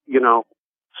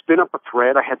 spin up a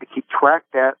thread. I had to keep track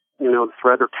that, the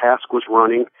thread or task was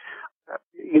running.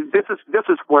 This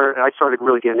is where I started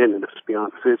really getting into this, to be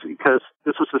honest, is because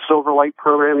this was the Silverlight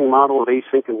programming model of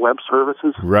async and web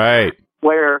services. Right.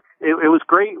 Where it was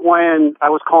great when I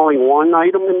was calling one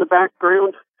item in the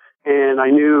background and I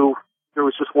knew there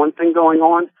was just one thing going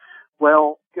on.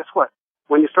 Well, guess what?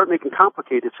 When you start making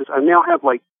complicated systems, I now have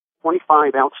like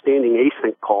 25 outstanding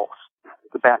async calls,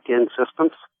 the back-end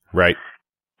systems. Right.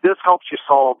 This helps you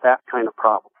solve that kind of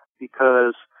problem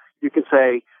because you can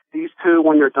say, these two,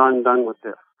 when you're done with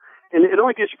this. And it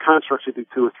only gives you constructs to do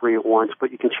 2 or 3 at once,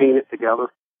 but you can chain it together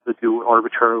to do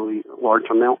arbitrarily large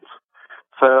amounts.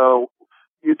 So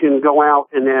you can go out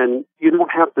and then you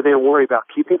don't have to then worry about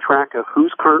keeping track of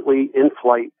who's currently in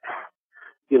flight.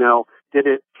 Did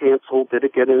it cancel? Did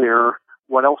it get an error?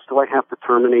 What else do I have to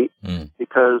terminate?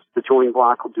 Because the join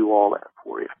block will do all that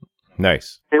for you.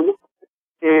 Nice.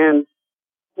 And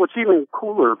what's even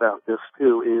cooler about this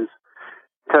too is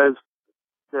because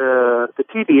the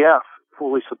TDF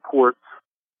fully supports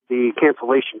the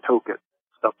cancellation token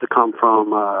stuff to come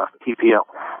from TPL.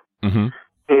 Mm-hmm.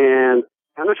 And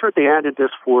I'm not sure if they added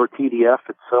this for TDF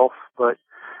itself, but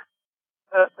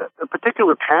a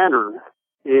particular pattern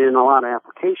in a lot of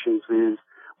applications is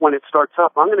when it starts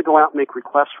up, I'm going to go out and make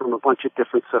requests from a bunch of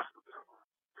different systems.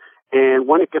 And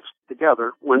when it gets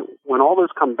together, when all those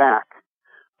come back,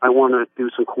 I want to do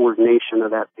some coordination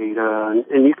of that data,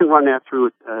 and you can run that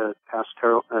through a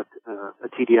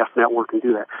TDF network and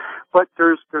do that. But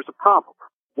there's a problem.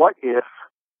 What if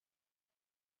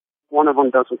one of them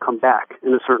doesn't come back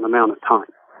in a certain amount of time?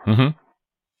 Mm-hmm.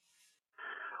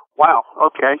 Wow.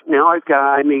 Okay. Now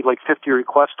I made like 50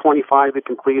 requests, 25 have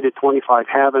completed, 25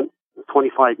 haven't,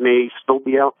 25 may still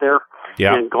be out there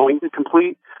and going to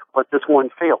complete, but this one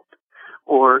failed.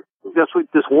 Or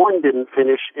this one didn't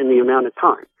finish in the amount of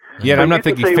time. Yeah, and I'm not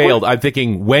thinking failed. I'm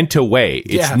thinking went away.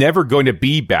 It's never going to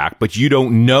be back, but you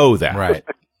don't know that. Right.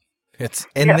 It's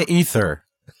in the ether.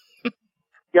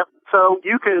 Yep. So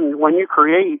you can, when you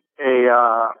create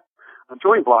a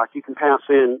join block, you can pass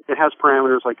in, it has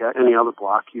parameters like any other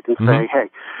block. You can say, hey,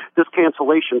 this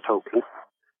cancellation token,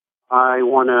 I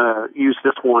want to use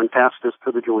this one, pass this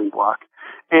to the join block.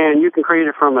 And you can create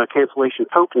it from a cancellation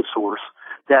token source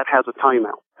that has a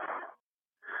timeout.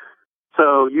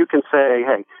 So you can say,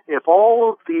 hey, if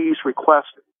all of these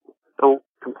requests don't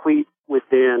complete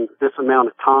within this amount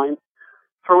of time,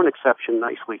 throw an exception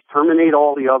nicely. Terminate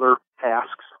all the other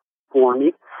tasks for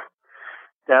me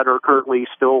that are currently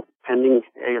still pending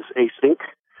as async,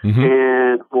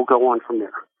 and we'll go on from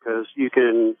there. Because you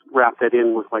can wrap that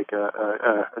in with like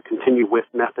a continue with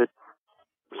method.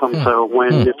 So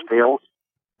when this fails.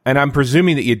 And I'm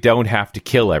presuming that you don't have to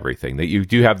kill everything, that you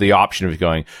do have the option of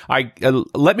going,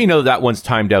 let me know that one's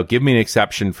timed out, give me an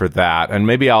exception for that, and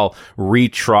maybe I'll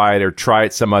retry it or try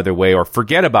it some other way or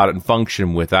forget about it and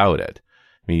function without it.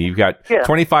 I mean, you've got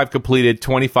 25 completed,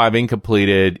 25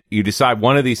 incompleted. You decide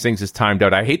one of these things is timed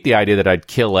out. I hate the idea that I'd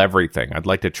kill everything. I'd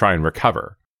like to try and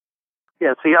recover.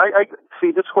 Yeah, see, I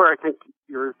see, this is where I think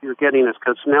you're getting this,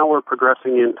 because now we're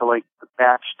progressing into like the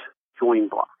batched join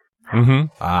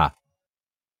block.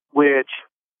 Which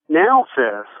now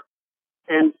says,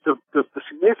 and the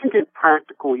significant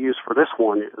practical use for this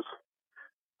one is,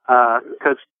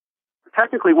 because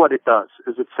technically what it does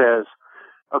is it says,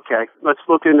 okay, let's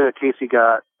look into a case you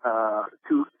got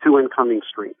two incoming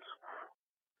streams.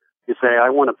 You say, I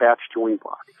want a batch join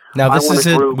block. Now this is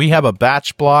it. We have a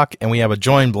batch block and we have a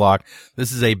join block.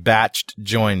 This is a batched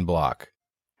join block.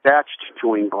 Batched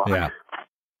join block. Yeah.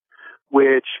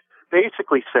 Which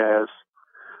basically says,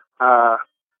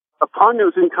 upon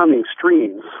those incoming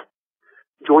streams,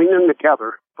 join them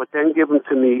together, but then give them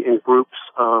to me in groups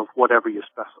of whatever you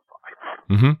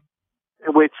specify.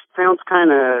 Which sounds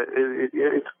kind of,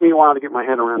 it took me a while to get my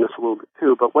head around this a little bit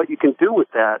too, but what you can do with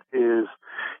that is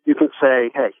you can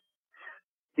say, hey,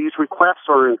 these requests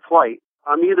are in flight.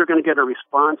 I'm either going to get a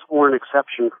response or an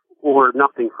exception or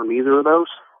nothing from either of those,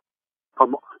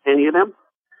 from any of them,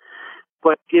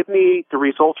 but give me the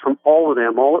results from all of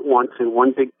them all at once in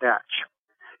one big batch,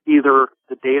 either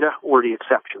the data or the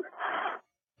exception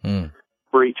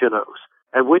for each of those.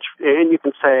 And you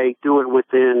can say, do it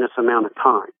within this amount of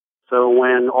time. So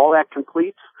when all that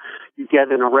completes, you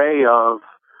get an array of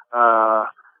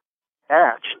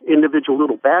individual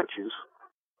little batches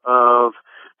of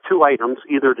 2 items,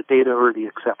 either the data or the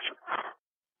exception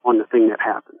on the thing that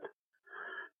happened.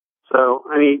 So,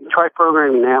 I mean, try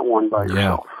programming that one by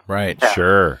yourself. Right. Yeah.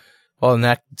 Sure. Well, and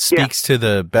that speaks to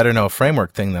the Better Know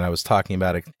Framework thing that I was talking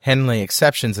about. Handling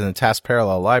exceptions in the Task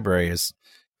Parallel Library is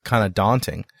kind of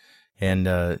daunting. And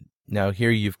now here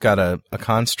you've got a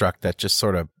construct that just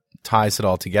sort of ties it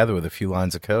all together with a few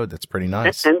lines of code. That's pretty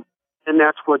nice. And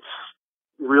that's what's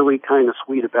really kind of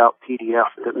sweet about PDF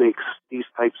that makes these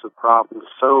types of problems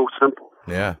so simple.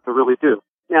 Yeah. They really do.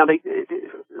 Now,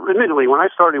 admittedly, when I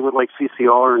started with like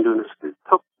CCR and doing this, it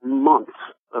took months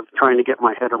of trying to get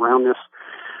my head around this.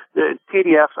 The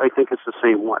PDF, I think, is the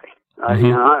same way.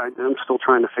 Mm-hmm. I'm still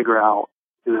trying to figure out,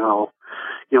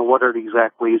 what are the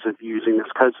exact ways of using this?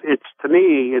 Because to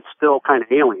me, it's still kind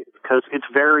of alien because it's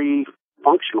very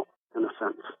functional in a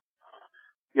sense.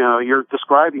 You're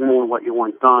describing more what you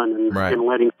want done and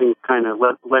letting things kind of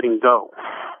letting go.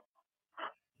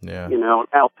 Yeah.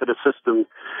 Out to the system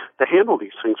to handle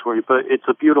these things for you. But it's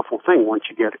a beautiful thing once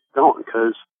you get it going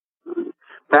because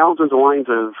thousands of lines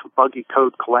of buggy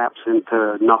code collapse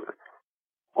into nothing,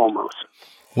 almost.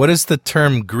 What does the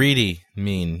term greedy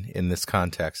mean in this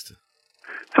context?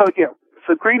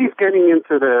 So greedy's getting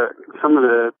into some of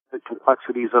the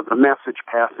complexities of the message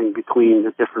passing between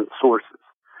the different sources.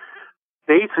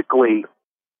 Basically,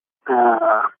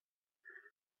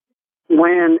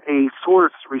 when a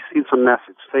source receives a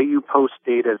message, say you post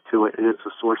data to it and it's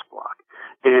a source block,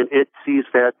 and it sees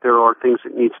that there are things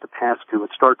it needs to pass to,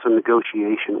 it starts a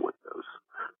negotiation with those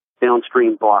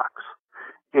downstream blocks.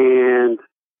 And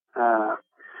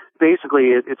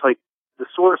basically, it's like the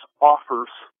source offers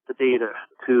the data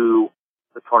to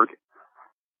the target.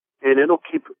 And it'll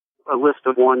keep a list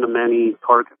of one to many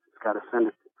targets it's got to send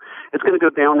it to. It's going to go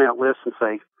down that list and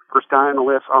say, first guy on the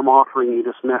list, I'm offering you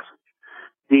this message.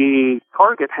 The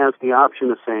target has the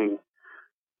option of saying,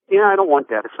 I don't want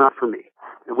that. It's not for me.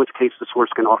 In which case the source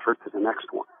can offer it to the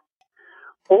next one.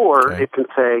 Or it can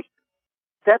say,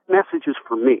 that message is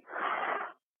for me.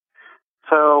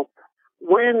 So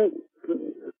when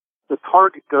the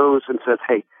target goes and says,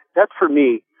 hey, that's for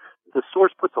me, the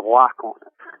source puts a lock on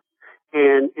it.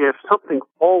 And if something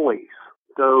always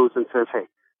goes and says, hey,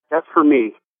 that's for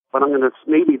me, but I'm going to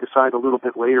maybe decide a little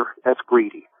bit later, that's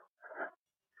greedy.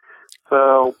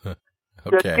 So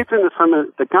that gets into some of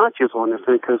the gotchas on this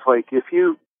thing, because if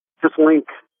you just link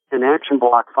an action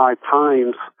block 5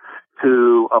 times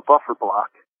to a buffer block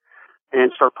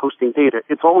and start posting data,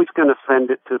 it's always going to send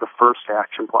it to the first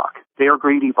action block. They are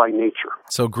greedy by nature.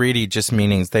 So greedy just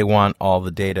means they want all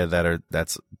the data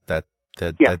that's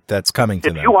coming to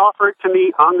them. If you offer it to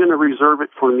me, I'm going to reserve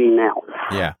it for me now.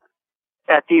 Yeah.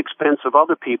 At the expense of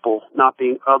other people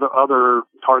other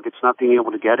targets not being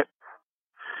able to get it.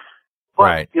 But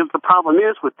right. The problem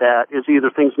is with that is either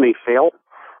things may fail,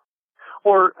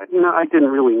 or I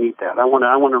didn't really need that. I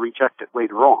want to reject it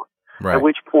later on. Right. At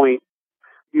which point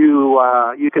you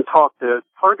can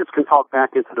targets can talk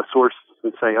back into the source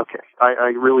and say, okay,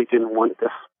 I really didn't want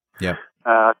this. Yeah.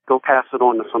 Go pass it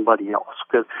on to somebody else.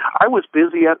 Because I was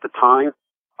busy at the time.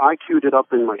 I queued it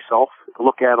up in myself to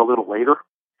look at a little later.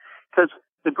 Because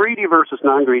the greedy versus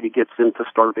non-greedy gets into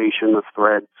starvation of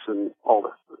threads and all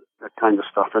that kind of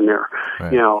stuff in there.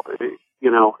 Right.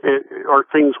 Are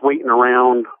things waiting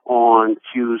around on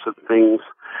queues of things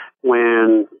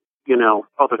when,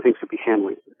 other things could be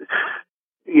handling.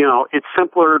 It's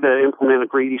simpler to implement a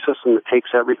greedy system that takes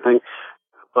everything.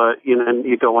 But,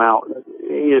 you go out,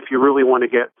 if you really want to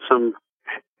get some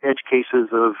edge cases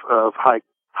of high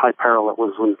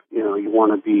parallelism, you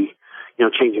want to be,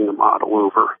 changing the model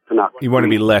over to not. You want to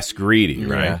be less greedy,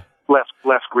 right? Yeah.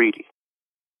 Less greedy.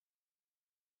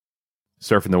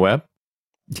 Surfing the web?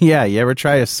 Yeah, you ever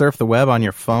try to surf the web on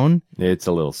your phone? It's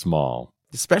a little small.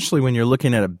 Especially when you're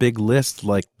looking at a big list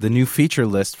like the new feature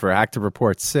list for Active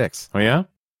Report 6. Oh, yeah?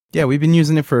 Yeah, we've been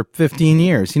using it for 15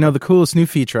 years. The coolest new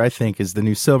feature, I think, is the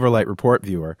new Silverlight Report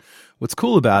Viewer. What's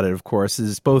cool about it, of course,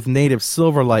 is both native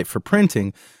Silverlight for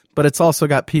printing, but it's also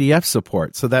got PDF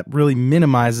support, so that really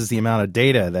minimizes the amount of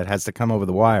data that has to come over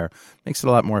the wire. Makes it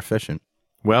a lot more efficient.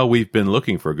 Well, we've been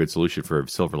looking for a good solution for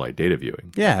Silverlight data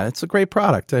viewing. Yeah, it's a great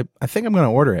product. I think I'm going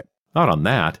to order it. Not on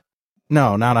that.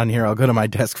 No, not on here. I'll go to my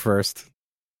desk first.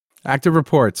 Active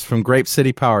Reports from Grape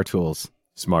City Power Tools.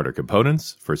 Smarter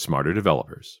components for smarter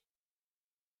developers.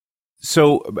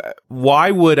 So why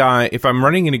would if I'm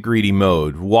running in a greedy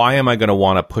mode, why am I going to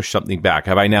want to push something back?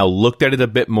 Have I now looked at it a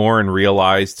bit more and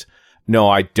realized, no,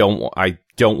 I don't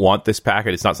don't want this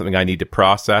packet. It's not something I need to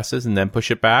process and then push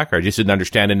it back, or I just didn't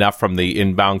understand enough from the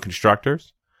inbound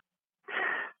constructors?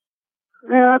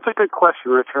 Yeah, that's a good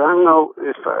question, Richard. I don't know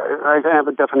if I have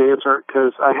a definite answer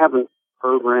because I haven't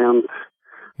programmed.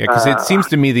 Yeah, because it seems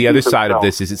to me the other side of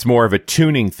this is it's more of a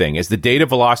tuning thing. As the data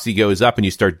velocity goes up and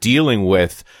you start dealing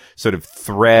with sort of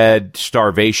thread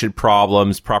starvation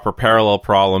problems, proper parallel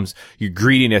problems, your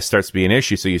greediness starts to be an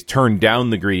issue. So you turn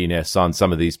down the greediness on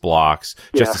some of these blocks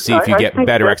just to see if you get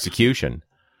better execution.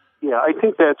 Yeah, I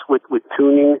think that's with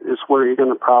tuning is where you're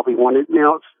going to probably want it.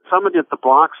 Now, some of the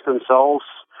blocks themselves,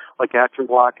 like action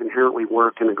block, inherently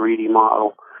work in a greedy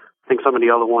model. I think some of the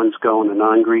other ones go in the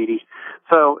non-greedy.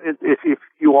 So if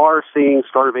you are seeing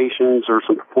starvations or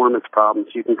some performance problems,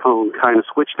 you can kind of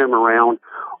switch them around,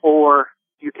 or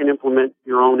you can implement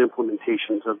your own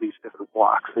implementations of these different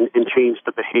blocks and change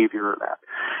the behavior of that.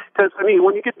 Because, I mean,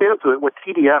 when you get down to it, what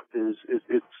TDF is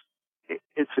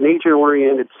it's an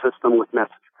agent-oriented system with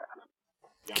message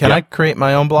paths. Can I create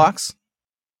my own blocks?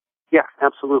 Yeah,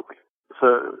 absolutely.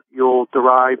 So you'll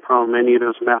derive from any of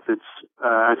those methods,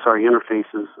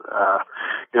 interfaces,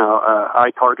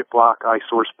 iTarget block,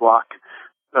 iSource block,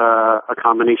 a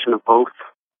combination of both.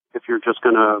 If you're just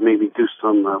going to maybe do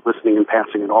some listening and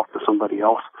passing it off to somebody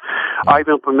else. I've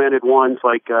implemented ones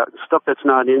like stuff that's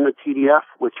not in the TDF,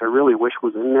 which I really wish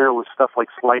was in there, was stuff like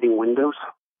sliding windows.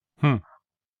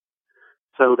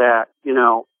 So that,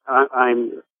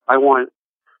 I want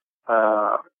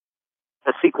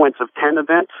a sequence of 10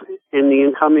 events in the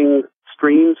incoming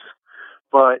streams,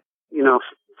 but,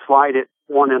 slide it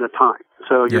one at a time.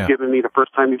 So you're giving me the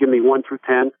first time you give me 1 through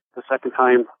 10, the second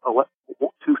time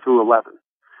 2 through 11,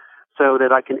 so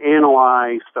that I can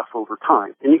analyze stuff over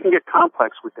time. And you can get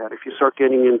complex with that if you start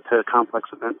getting into complex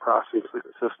event processing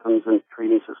systems and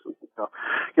trading systems and stuff.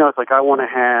 It's like I want to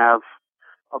have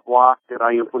a block that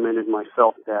I implemented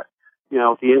myself that,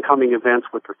 the incoming events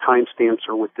with their timestamps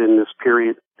are within this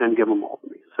period, then give them all to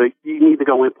me. So you need to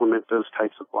go implement those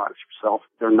types of blocks yourself.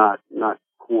 They're not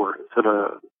core to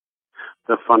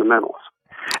the fundamentals.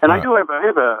 And I do a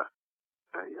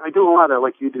lot of,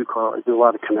 like you do, Carl, I do a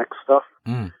lot of connect stuff.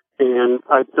 And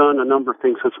I've done a number of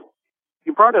things.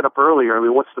 You brought it up earlier. I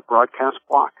mean, what's the broadcast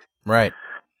block? Right.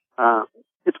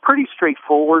 It's pretty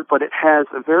straightforward, but it has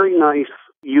a very nice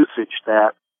usage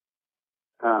that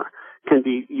can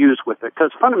be used with it.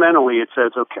 Because fundamentally it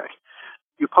says, okay,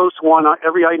 you post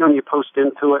every item you post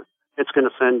into it, it's going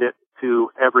to send it to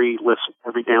every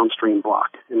downstream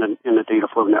block in the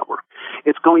Dataflow network.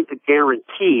 It's going to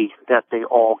guarantee that they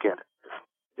all get it.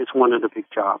 It's one of the big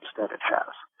jobs that it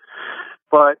has.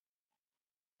 But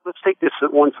let's take this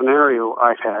one scenario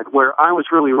I've had where I was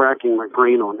really racking my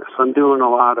brain on this. I'm doing a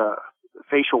lot of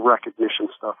facial recognition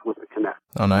stuff with the Connect.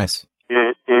 Oh, nice.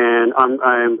 And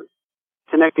I'm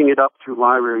connecting it up through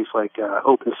libraries like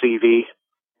OpenCV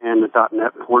and the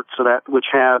 .NET port, which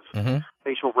have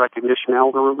facial recognition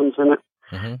algorithms in it.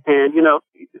 And,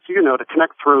 the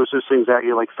Connect throws those things at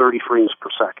you like 30 frames per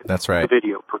second. That's right. The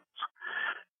video proves.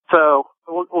 So,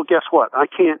 well, guess what? I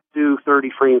can't do 30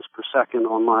 frames per second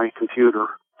on my computer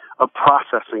of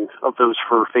processing of those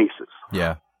fur faces.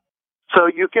 Yeah. So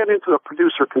you get into a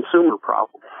producer-consumer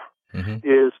problem,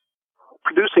 is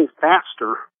producing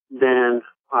faster than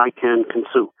I can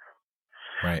consume.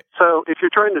 Right. So if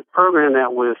you're trying to program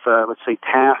that with, let's say,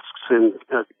 tasks and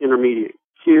intermediate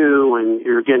queue, and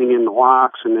you're getting in the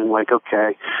locks, and then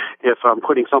okay, if I'm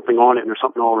putting something on it and there's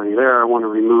something already there, I want to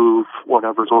remove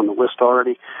whatever's on the list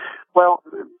already. Well,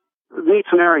 the neat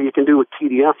scenario you can do with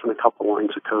TDF in a couple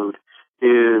lines of code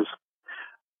is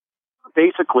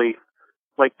basically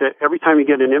every time you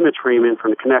get an image frame in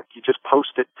from the Connect, you just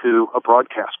post it to a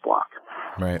broadcast block.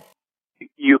 Right.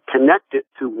 You connect it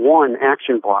to one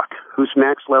action block whose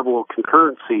max level of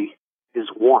concurrency is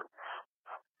 1.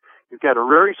 You've got a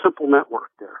very simple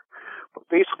network there. But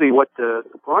basically what the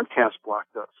broadcast block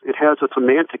does, it has a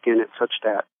semantic in it such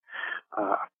that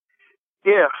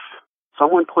if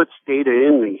someone puts data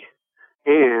in me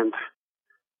and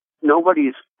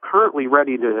nobody's currently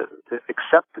ready to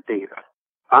accept the data,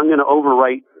 I'm going to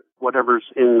overwrite whatever's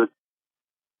in the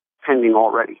pending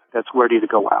already that's ready to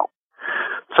go out.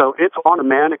 So it's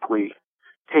automatically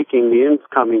taking the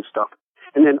incoming stuff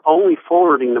and then only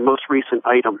forwarding the most recent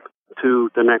item to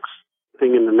the next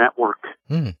thing in the network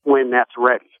when that's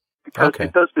ready. Because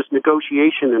it does this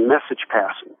negotiation and message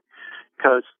passing.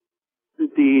 Because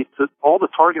all the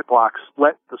target blocks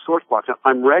let the source blocks know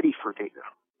I'm ready for data,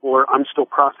 or I'm still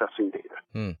processing data.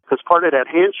 Because part of that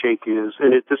handshake is,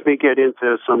 and this may get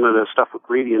into some of the stuff with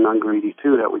greedy and non-greedy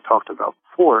too that we talked about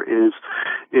before, is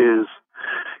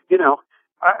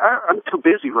I'm too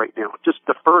busy right now. Just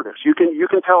defer this. You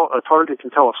can tell a target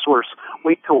can tell a source,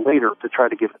 wait till later to try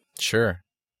to give it. Sure.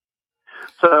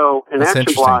 So an That's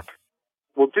action block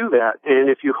will do that. And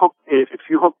if you hook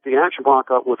the action block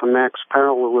up with a max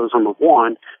parallelism of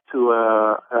 1 to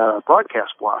a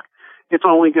broadcast block, it's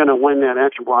only going to, when that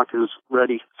action block is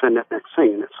ready, send that next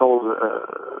thing. And it solves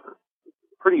a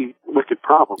pretty wicked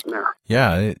problem there.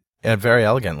 Yeah, very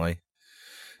elegantly.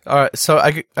 All right, so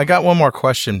I got one more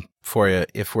question for you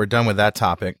if we're done with that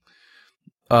topic.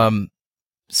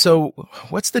 So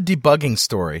what's the debugging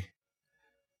story?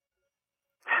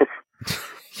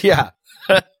 Yeah,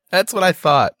 that's what I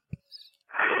thought.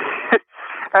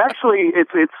 Actually,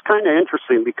 it's kind of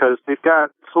interesting because they've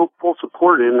got full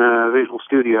support in Visual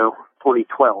Studio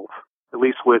 2012, at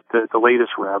least with the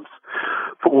latest revs,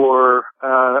 for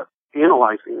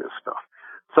analyzing this stuff.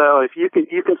 So if you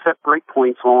can set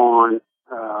breakpoints on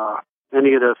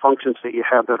any of the functions that you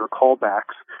have that are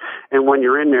callbacks, and when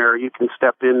you're in there, you can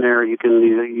step in there. You can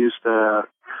use the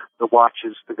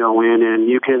watches to go in, and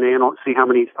you can see how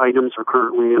many items are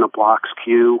currently in a blocks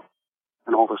queue,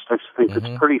 and all those types of things.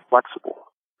 It's pretty flexible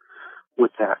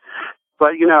with that.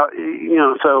 But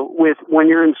so when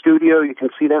you're in studio, you can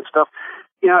see that stuff.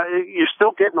 You're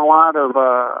still getting a lot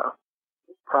of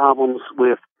problems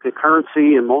with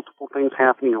concurrency and multiple things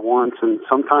happening at once. And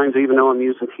sometimes, even though I'm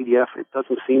using TDF, it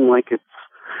doesn't seem like it's,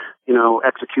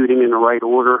 executing in the right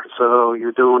order. So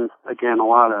you're doing, again, a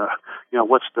lot of,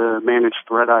 what's the managed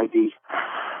thread ID?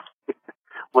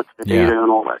 What's the data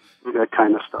and all that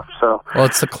kind of stuff. So, well,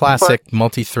 it's the classic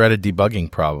multi-threaded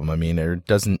debugging problem. I mean, it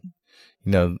doesn't,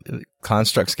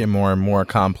 constructs get more and more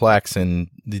complex and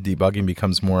the debugging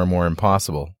becomes more and more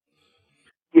impossible.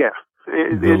 Yeah.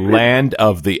 The land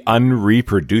of the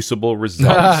unreproducible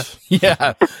results.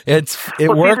 Yeah, it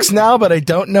works now, but I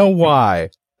don't know why.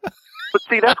 But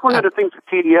see, that's one of the things that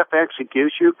TDF actually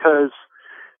gives you, because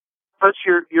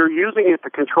you're using it to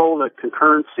control the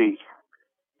concurrency.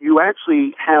 You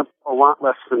actually have a lot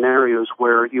less scenarios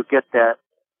where you get that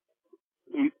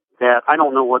I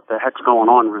don't know what the heck's going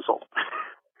on result,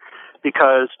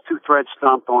 because 2 threads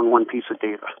stomped on one piece of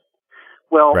data.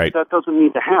 Well, That doesn't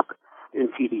need to happen in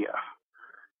TDF.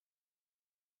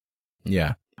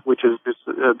 Yeah. Which is just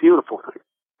a beautiful thing.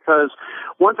 Because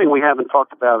one thing we haven't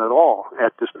talked about at all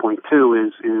at this point,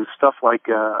 too, is stuff like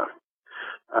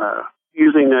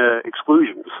using the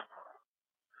exclusions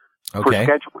for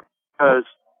scheduling. Because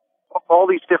all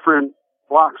these different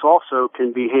blocks also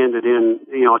can be handed in,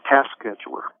 a task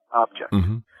scheduler object,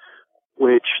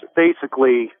 which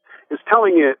basically is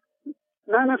telling it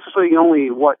not necessarily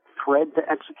only what thread to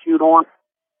execute on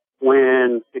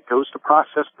when it goes to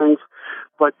process things,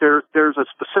 but there's a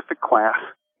specific class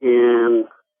in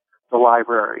the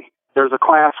library. There's a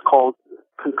class called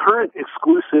Concurrent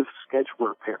Exclusive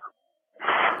Scheduler Pair.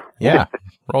 Yeah,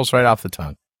 rolls right off the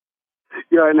tongue.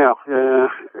 Yeah, I know.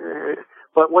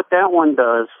 But what that one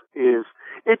does is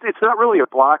it's not really a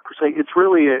block per se. It's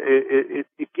really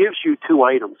it gives you 2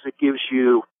 items. It gives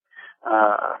you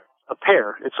a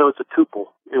pair, and so it's a tuple.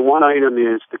 And one item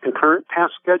is the concurrent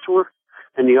task scheduler,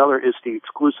 and the other is the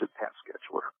exclusive task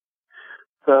scheduler.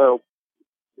 So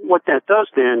what that does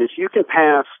then is you can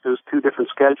pass those 2 different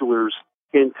schedulers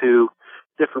into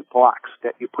different blocks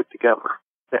that you put together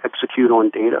to execute on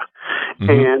data.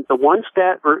 And the ones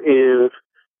that are in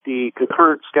the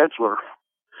concurrent scheduler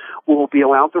will be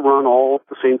allowed to run all at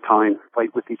the same time,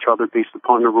 fight with each other based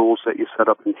upon the rules that you set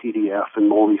up in TDF and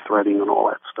multi-threading and all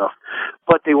that stuff.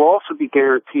 But they will also be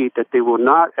guaranteed that they will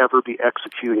not ever be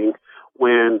executing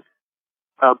when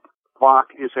a block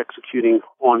is executing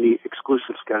on the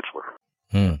exclusive scheduler.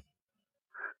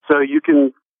 So you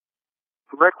can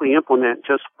directly implement,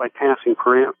 just by passing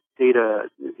data,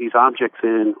 these objects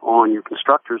in on your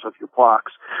constructors of your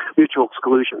blocks, mutual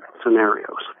exclusion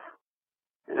scenarios,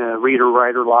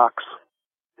 reader-writer locks,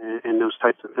 and those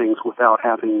types of things, without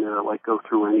having to go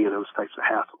through any of those types of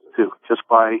hassles too, just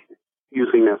by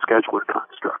using that scheduler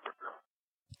construct.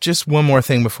 Just one more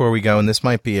thing before we go, and this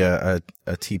might be a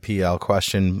TPL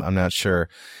question. I'm not sure.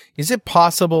 Is it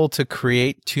possible to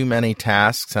create too many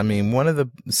tasks? I mean,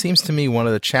 seems to me one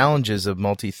of the challenges of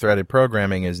multi-threaded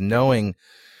programming is knowing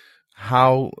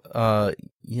how,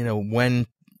 when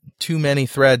too many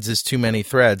threads is too many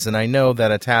threads. And I know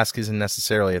that a task isn't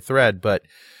necessarily a thread, but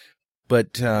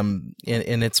and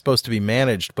it's supposed to be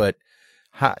managed. But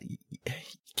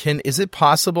is it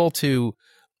possible to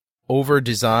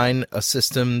over-design a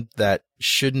system that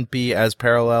shouldn't be as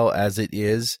parallel as it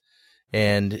is?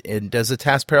 And does a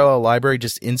Task Parallel library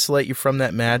just insulate you from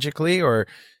that magically, or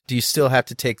do you still have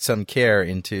to take some care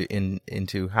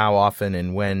into how often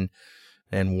and when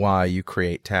and why you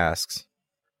create tasks?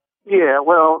 Yeah,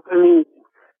 well, I mean,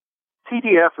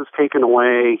 TDF has taken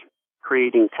away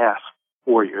creating tasks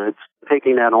for you. It's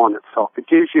taking that on itself. It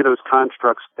gives you those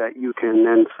constructs that you can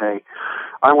then say,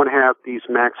 I want to have these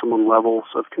maximum levels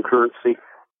of concurrency.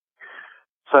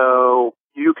 So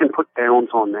you can put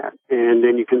bounds on that, and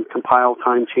then you can compile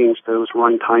time change those,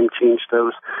 run time change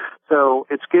those. So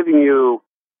it's giving you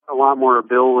a lot more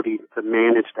ability to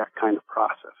manage that kind of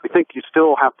process. I think you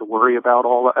still have to worry about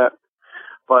all of that,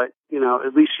 but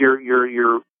at least you're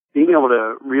being able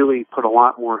to really put a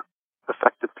lot more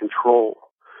effective control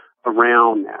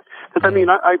around that. Because I mean,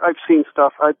 I've seen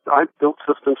stuff. I've built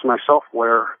systems myself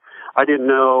where I didn't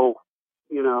know,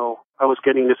 I was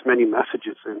getting this many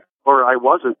messages in, or I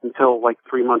wasn't until like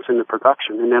 3 months into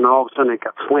production, and then all of a sudden it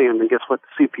got slammed. And guess what?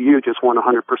 The CPU just went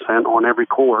 100% on every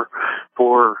core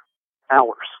for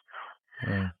hours.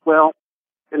 Yeah. Well,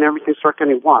 and everything started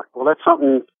getting blocked. Well, that's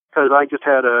something, because I just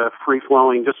had a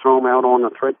free-flowing, just throw them out on the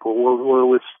thread pool.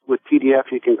 Well, with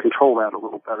TDF, you can control that a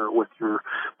little better with your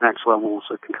max levels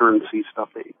of concurrency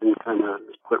stuff that you can kind of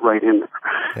put right in there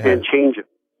and change it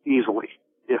easily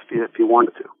if you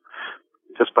wanted to,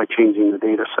 just by changing the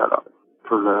data setup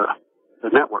for the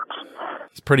networks.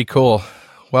 It's pretty cool.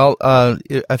 Well, I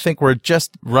think we're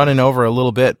just running over a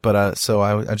little bit, but so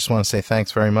I just want to say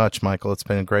thanks very much, Michael. It's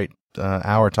been a great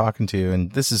hour talking to you,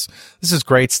 and this is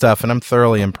great stuff, and I'm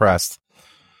thoroughly impressed.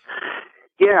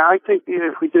 Yeah, I think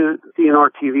if we do DNR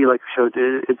TV like we showed,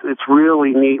 it's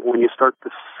really neat when you start to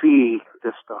see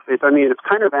this stuff. It's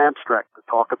kind of abstract to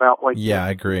talk about. Like, yeah, I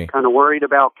agree. Kind of worried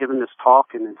about giving this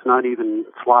talk, and it's not even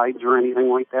slides or anything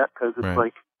like that, because it's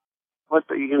like, what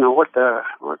the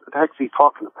heck's he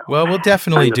talking about? Well, we'll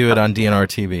definitely do it on DNR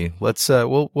TV. Let's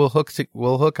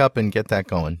we'll hook up and get that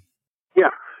going. Yeah,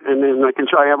 and then I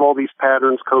have all these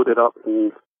patterns coded up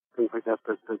and things like that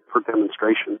for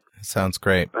demonstration. Sounds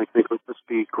great. I think it would just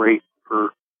be great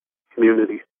for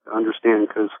community to understand,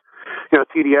 because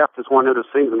TDF is one of those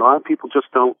things, and a lot of people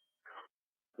just don't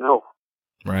know.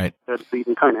 Right. That's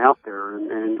even kind of out there,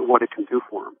 and what it can do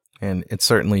for them. And it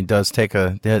certainly does take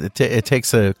it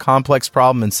takes a complex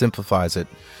problem and simplifies it,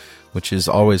 which is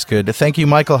always good. Thank you,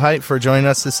 Michael Heydt, for joining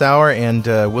us this hour, and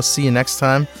we'll see you next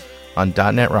time on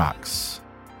 .NET Rocks.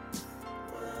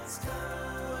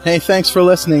 Hey, thanks for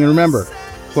listening. And remember,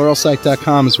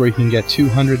 Pluralsight.com is where you can get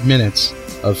 200 minutes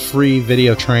of free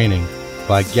video training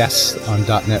by guests on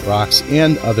 .NET Rocks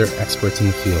and other experts in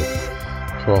the field.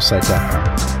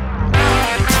 Pluralsight.com.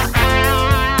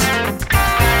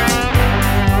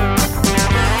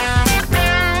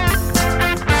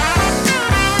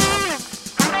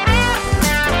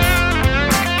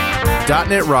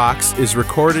 .NET Rocks is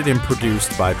recorded and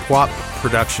produced by PWOP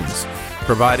Productions,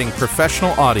 providing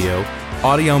professional audio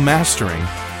mastering,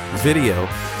 video,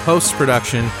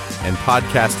 post-production, and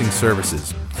podcasting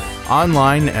services.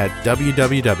 Online at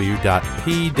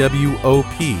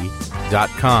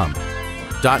www.pwop.com.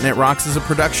 .NET Rocks is a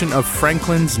production of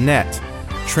Franklin's Net,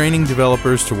 training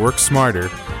developers to work smarter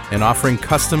and offering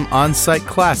custom on-site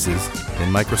classes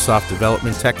in Microsoft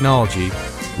development technology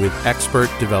with expert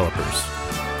developers.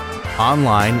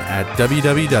 Online at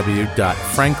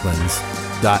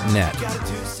www.franklins.net.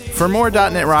 For more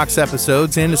 .NET Rocks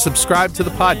episodes and to subscribe to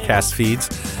the podcast feeds,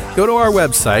 go to our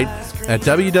website at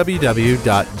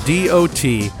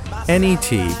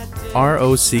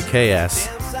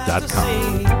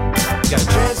www.dotnetrocks.com. Got a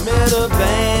transmitter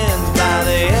banned by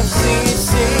the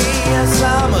FCC. Yes,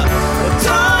 I'm a